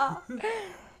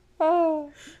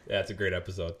 Oh. Yeah, it's a great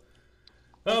episode.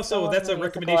 Oh, so love that's the a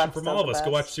musical recommendation from all of episode us. the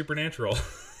Go watch best. Supernatural.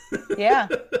 Yeah.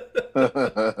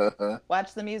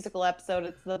 Watch the musical episode.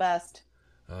 It's the best.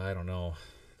 I don't know.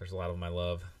 There's a lot of them I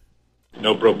love.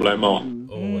 No problemo.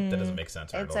 Oh, that doesn't make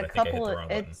sense, It's Arnold. a I think I hit couple the of wrong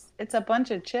button. it's a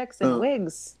bunch of chicks in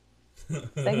wigs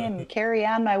singing "Carry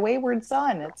On My Wayward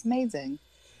Son." It's amazing.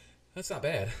 That's not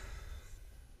bad.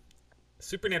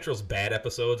 Supernatural's bad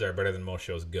episodes are better than most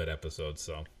shows' good episodes.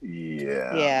 So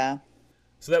Yeah.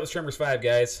 that was Tremors 5,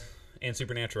 guys, and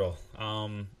Supernatural.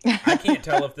 I can't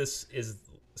tell if this is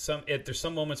if there's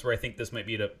some moments where I think this might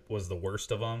be was the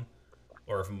worst of them,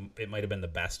 or if it might have been the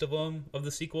best of them of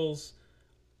the sequels.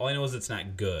 All I know is it's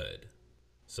not good.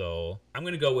 So I'm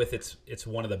gonna go with it's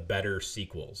one of the better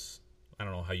sequels. I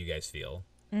don't know how you guys feel.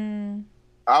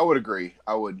 I would agree.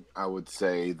 I would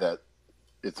say that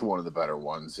it's one of the better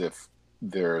ones if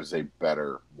there's a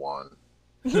better one.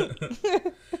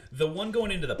 The one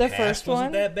going into the The past first wasn't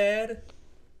one? that bad,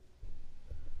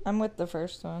 I'm with the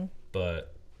first one.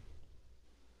 but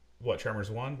what, Tremors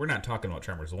 1? We're not talking about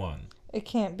Tremors 1. It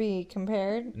can't be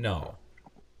compared. No.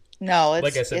 No, it's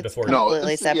Like I said it's before-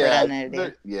 completely it's- separate yeah,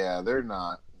 entity. they're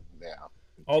not. Yeah.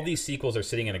 All these sequels are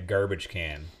sitting in a garbage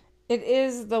can. It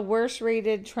is the worst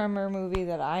rated Tremor movie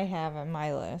that I have on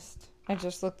my list. I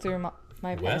just looked through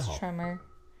my past Wow. Tremor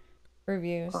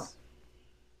reviews.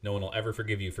 No one will ever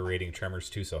forgive you for rating Tremors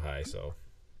 2 so high, so...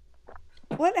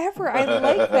 Whatever. I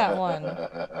like that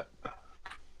one.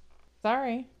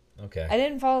 Sorry. Okay. I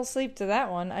didn't fall asleep to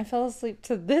that one. I fell asleep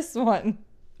to this one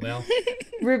Well,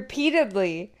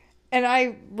 repeatedly. And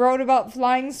I wrote about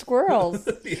flying squirrels.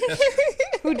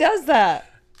 Who does that?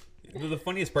 the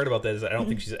funniest part about that is I don't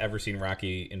think she's ever seen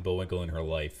Rocky and Bullwinkle in her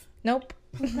life. Nope.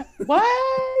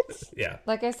 What? Yeah.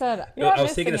 Like I said, You're not I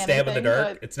was taking a missing stab in the anything, dark.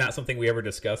 but- It's not something we ever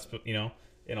discussed, but, you know,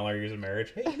 in all our years of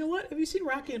marriage. Hey, you know what? Have you seen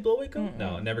Rocky and Bullwinkle?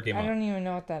 No, it never came I up. don't even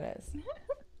know what that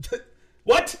is.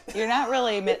 What? You're not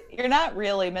really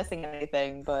missing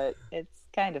anything, but it's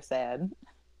kind of sad.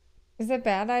 Is it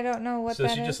bad? I don't know what So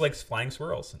that she is. just likes flying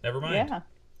squirrels. Never mind. Yeah.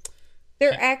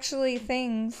 They're actually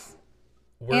things.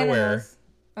 We're aware. Animals.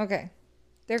 Okay.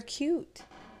 They're cute.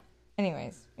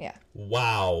 Anyways, yeah.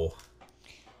 Wow.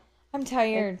 I'm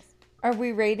tired. Are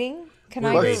we rating? Can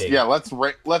We're I? rating.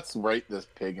 Let's rate this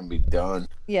pig and be done.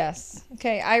 Yes.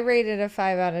 Okay. I rated a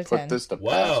 5 out of 10. Put this to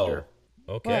Whoa. pasture.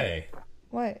 Okay.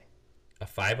 What? A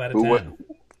 5 out of Who 10.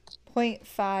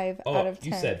 0.5 Oh, out of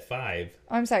 10. you said 5.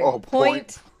 I'm sorry. Oh,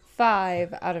 point.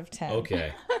 0.5 out of 10.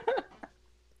 Okay.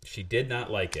 She did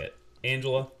not like it.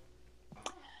 Angela?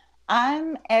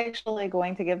 I'm actually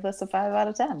going to give this a 5 out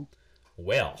of 10.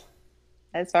 Well.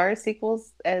 As far as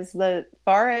the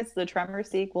Tremor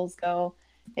sequels go,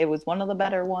 it was one of the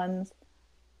better ones.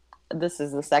 This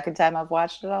is the second time I've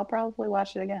watched it. I'll probably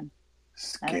watch it again.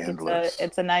 I think Scandalous.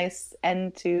 it's a nice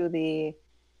end to the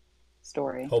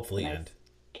story. Hopefully Nice end.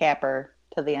 capper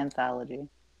to the anthology.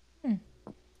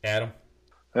 Adam?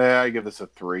 I give this a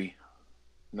 3.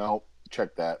 No,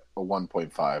 check that. A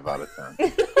 1.5 out of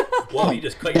 10. Whoa, you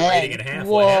just cut your rating in half.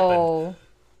 What happened?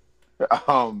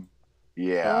 Whoa.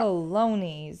 Yeah.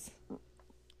 Balonies.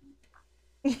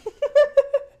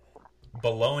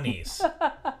 Balonies.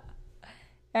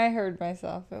 I heard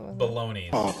myself. It was.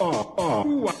 Balonies. I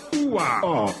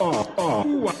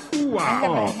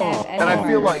haven't had any And I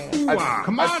feel like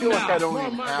margaritas. I feel like I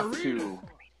don't even have to.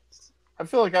 I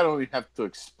feel like I don't even have to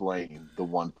explain the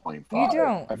 1.5. You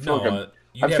don't. I feel No, like I'm,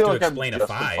 you'd I have feel to like explain I'm a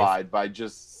 5. justified by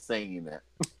just saying it.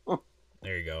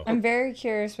 There you go. I'm very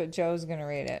curious what Joe's gonna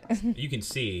rate it. You can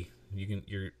see.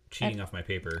 You're cheating off my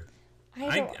paper.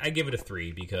 I don't. I give it a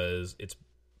 3 because it's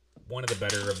one of the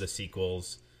better of the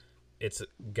sequels. It's a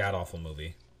god awful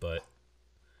movie, but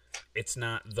it's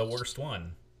not the worst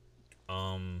one.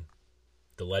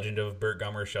 The legend of Burt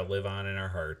Gummer shall live on in our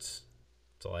hearts.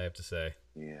 That's all I have to say.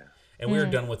 Yeah. And we're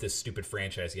done with this stupid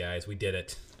franchise, guys. We did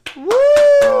it.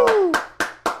 Woo!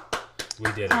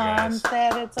 We did it, I'm guys.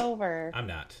 sad it's over. I'm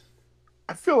not.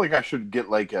 I feel like I should get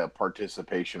like a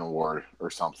participation award or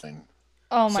something.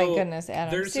 Oh my So, goodness,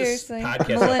 Adam! There's Seriously, this podcast out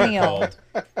there millennial. called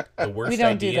The Worst We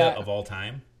don't do Idea that. of All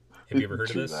Time. Have you ever heard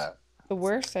of Do this? that. The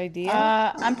worst idea.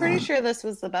 I'm pretty sure this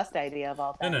was the best idea of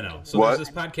all time. No. So What? there's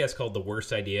this podcast called The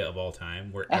Worst Idea of All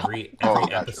Time, where every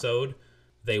gotcha. episode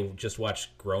they just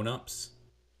watch Grown Ups,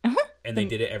 and they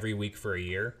did it every week for a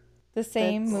year. the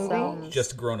same That movie. sounds-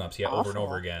 Just Grown Ups, yeah, over and Awful.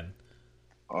 over again.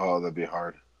 Oh, that'd be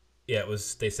hard. Yeah, it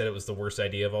was. They said it was the worst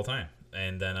idea of all time,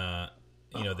 and then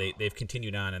they've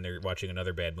continued on, and they're watching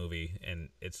another bad movie, and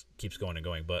it keeps going and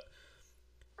going. But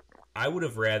I would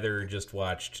have rather just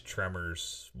watched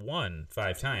Tremors 1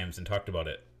 5 times and talked about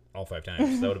it all 5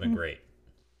 times. That would have been great.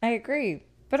 I agree,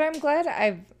 but I'm glad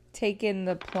I've taken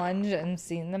the plunge and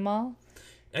seen them all.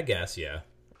 I guess, yeah.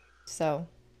 So,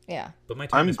 yeah. But my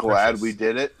time I'm is glad precious. we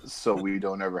did it so we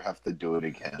don't ever have to do it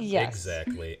again. Yes.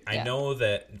 Exactly. I Yeah. know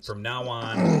that from now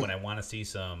on, when I want to see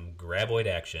some graboid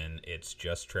action, it's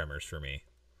just Tremors for me.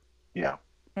 Yeah.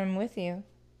 I'm with you.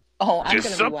 Oh, I'm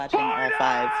going to be watching all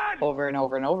 5 over and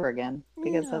over and over again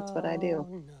because that's what I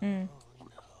do.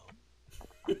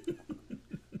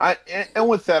 And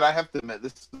with that, I have to admit,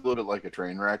 this is a little bit like a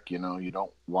train wreck. You know, you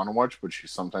don't want to watch, but you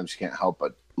sometimes can't help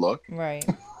but look. Right.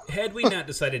 Had we not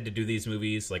decided to do these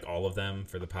movies, like all of them,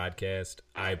 for the podcast,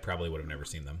 I probably would have never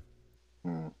seen them.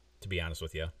 To be honest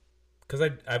with you. Because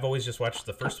I've always just watched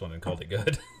the first one and called it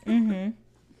good.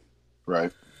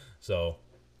 Right. So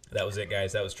that was it,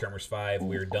 guys. That was Tremors 5.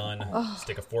 We're done.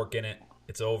 Stick a fork in it.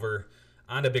 It's over.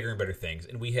 On to bigger and better things.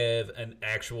 And we have an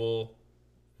actual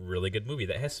really good movie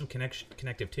that has some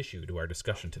connective tissue to our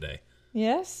discussion today.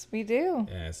 Yes, we do.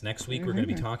 Yes, next week we're going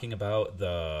to be talking about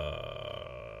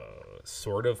the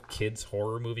sort of kids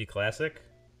horror movie classic,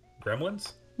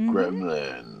 Gremlins.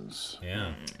 Gremlins.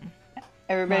 Yeah.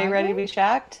 Everybody ready to be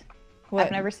shocked? What?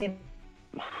 I've never seen.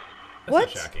 That's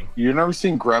What? not shocking. You've never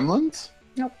seen Gremlins?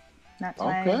 Nope. Not to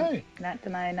Okay. not to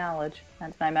my knowledge.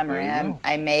 Not to my memory. There you go.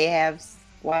 I may have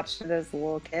watched it as a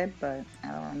little kid, but I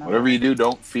don't remember. Whatever you do,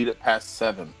 don't feed it past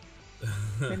 7.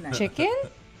 Midnight. Chicken?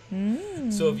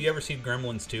 So have you ever seen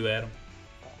Gremlins 2, Adam?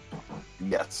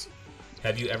 Yes.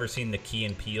 Have you ever seen the Key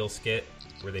and Peele skit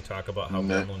where they talk about how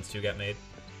No. Gremlins 2 got made?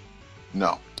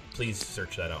 No. Please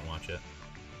search that out and watch it.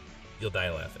 You'll die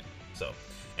laughing. So,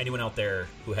 anyone out there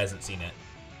who hasn't seen it,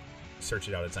 search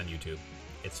it out. It's on YouTube.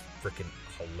 It's freaking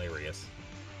hilarious.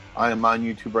 I am on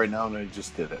YouTube right now, and I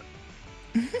just did it.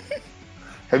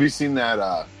 Have you seen that?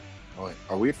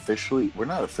 Are we officially? We're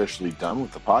not officially done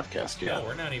with the podcast yet. No,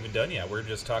 we're not even done yet. We're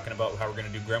just talking about how we're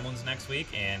going to do Gremlins next week,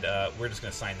 and we're just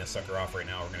going to sign this sucker off right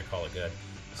now. We're going to call it good.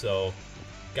 So,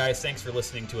 guys, thanks for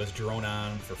listening to us drone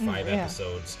on for 5 yeah.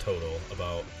 episodes total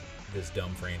about this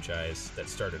dumb franchise that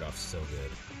started off so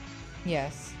good.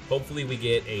 Yes. Hopefully we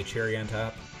get a cherry on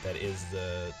top. That is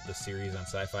the series on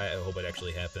Sci-Fi. I hope it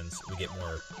actually happens. We get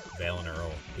more Val and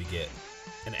Earl. We get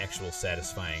an actual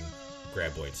satisfying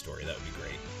Graboid story. That would be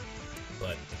great.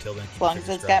 But until then, keep As long your as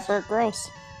it's fingers got Burt Gross.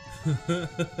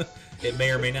 crossed. It may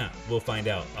or may not. We'll find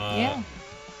out. Yeah.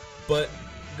 But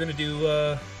we're going to do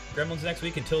Gremlins next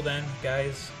week. Until then,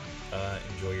 guys,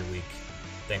 enjoy your week.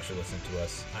 Thanks for listening to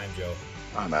us. I'm Joe.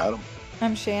 I'm Adam.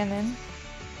 I'm Shannon.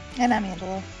 And I'm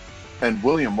Angela. And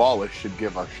William Wallace should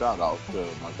give our shout out to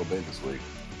Michael Bay this week.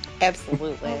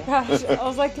 Absolutely. Oh gosh,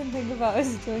 all I can think about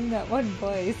is doing that one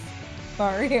voice.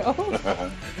 Mario.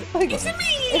 Like, it's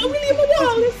me, William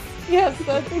Wallace. Yes,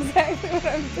 that's exactly what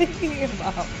I'm thinking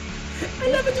about. I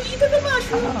love it to eat the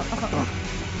mushroom.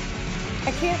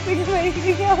 I can't think of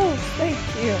anything else. Thank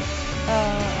you.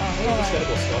 Hold on.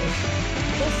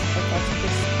 This, I got to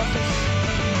this Scottish.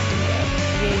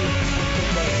 Yay.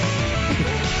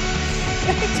 I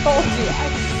told you.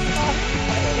 I'm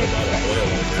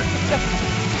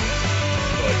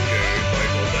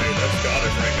Michael Bay, that's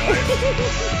Scottish, right, guys?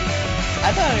 I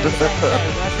thought it was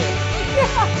saying Russian.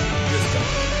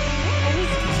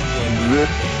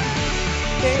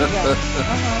 There you go.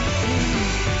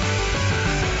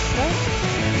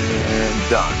 And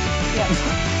done. Yeah.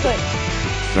 Good.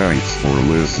 Thanks for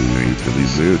listening to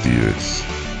these idiots.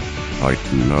 I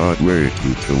cannot wait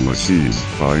until machines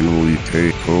finally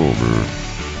take over.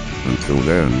 Until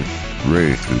then,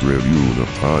 rate and review the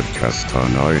podcast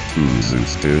on iTunes and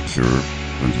Stitcher,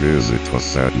 and visit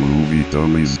us at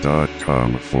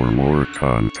moviedummies.com for more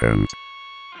content.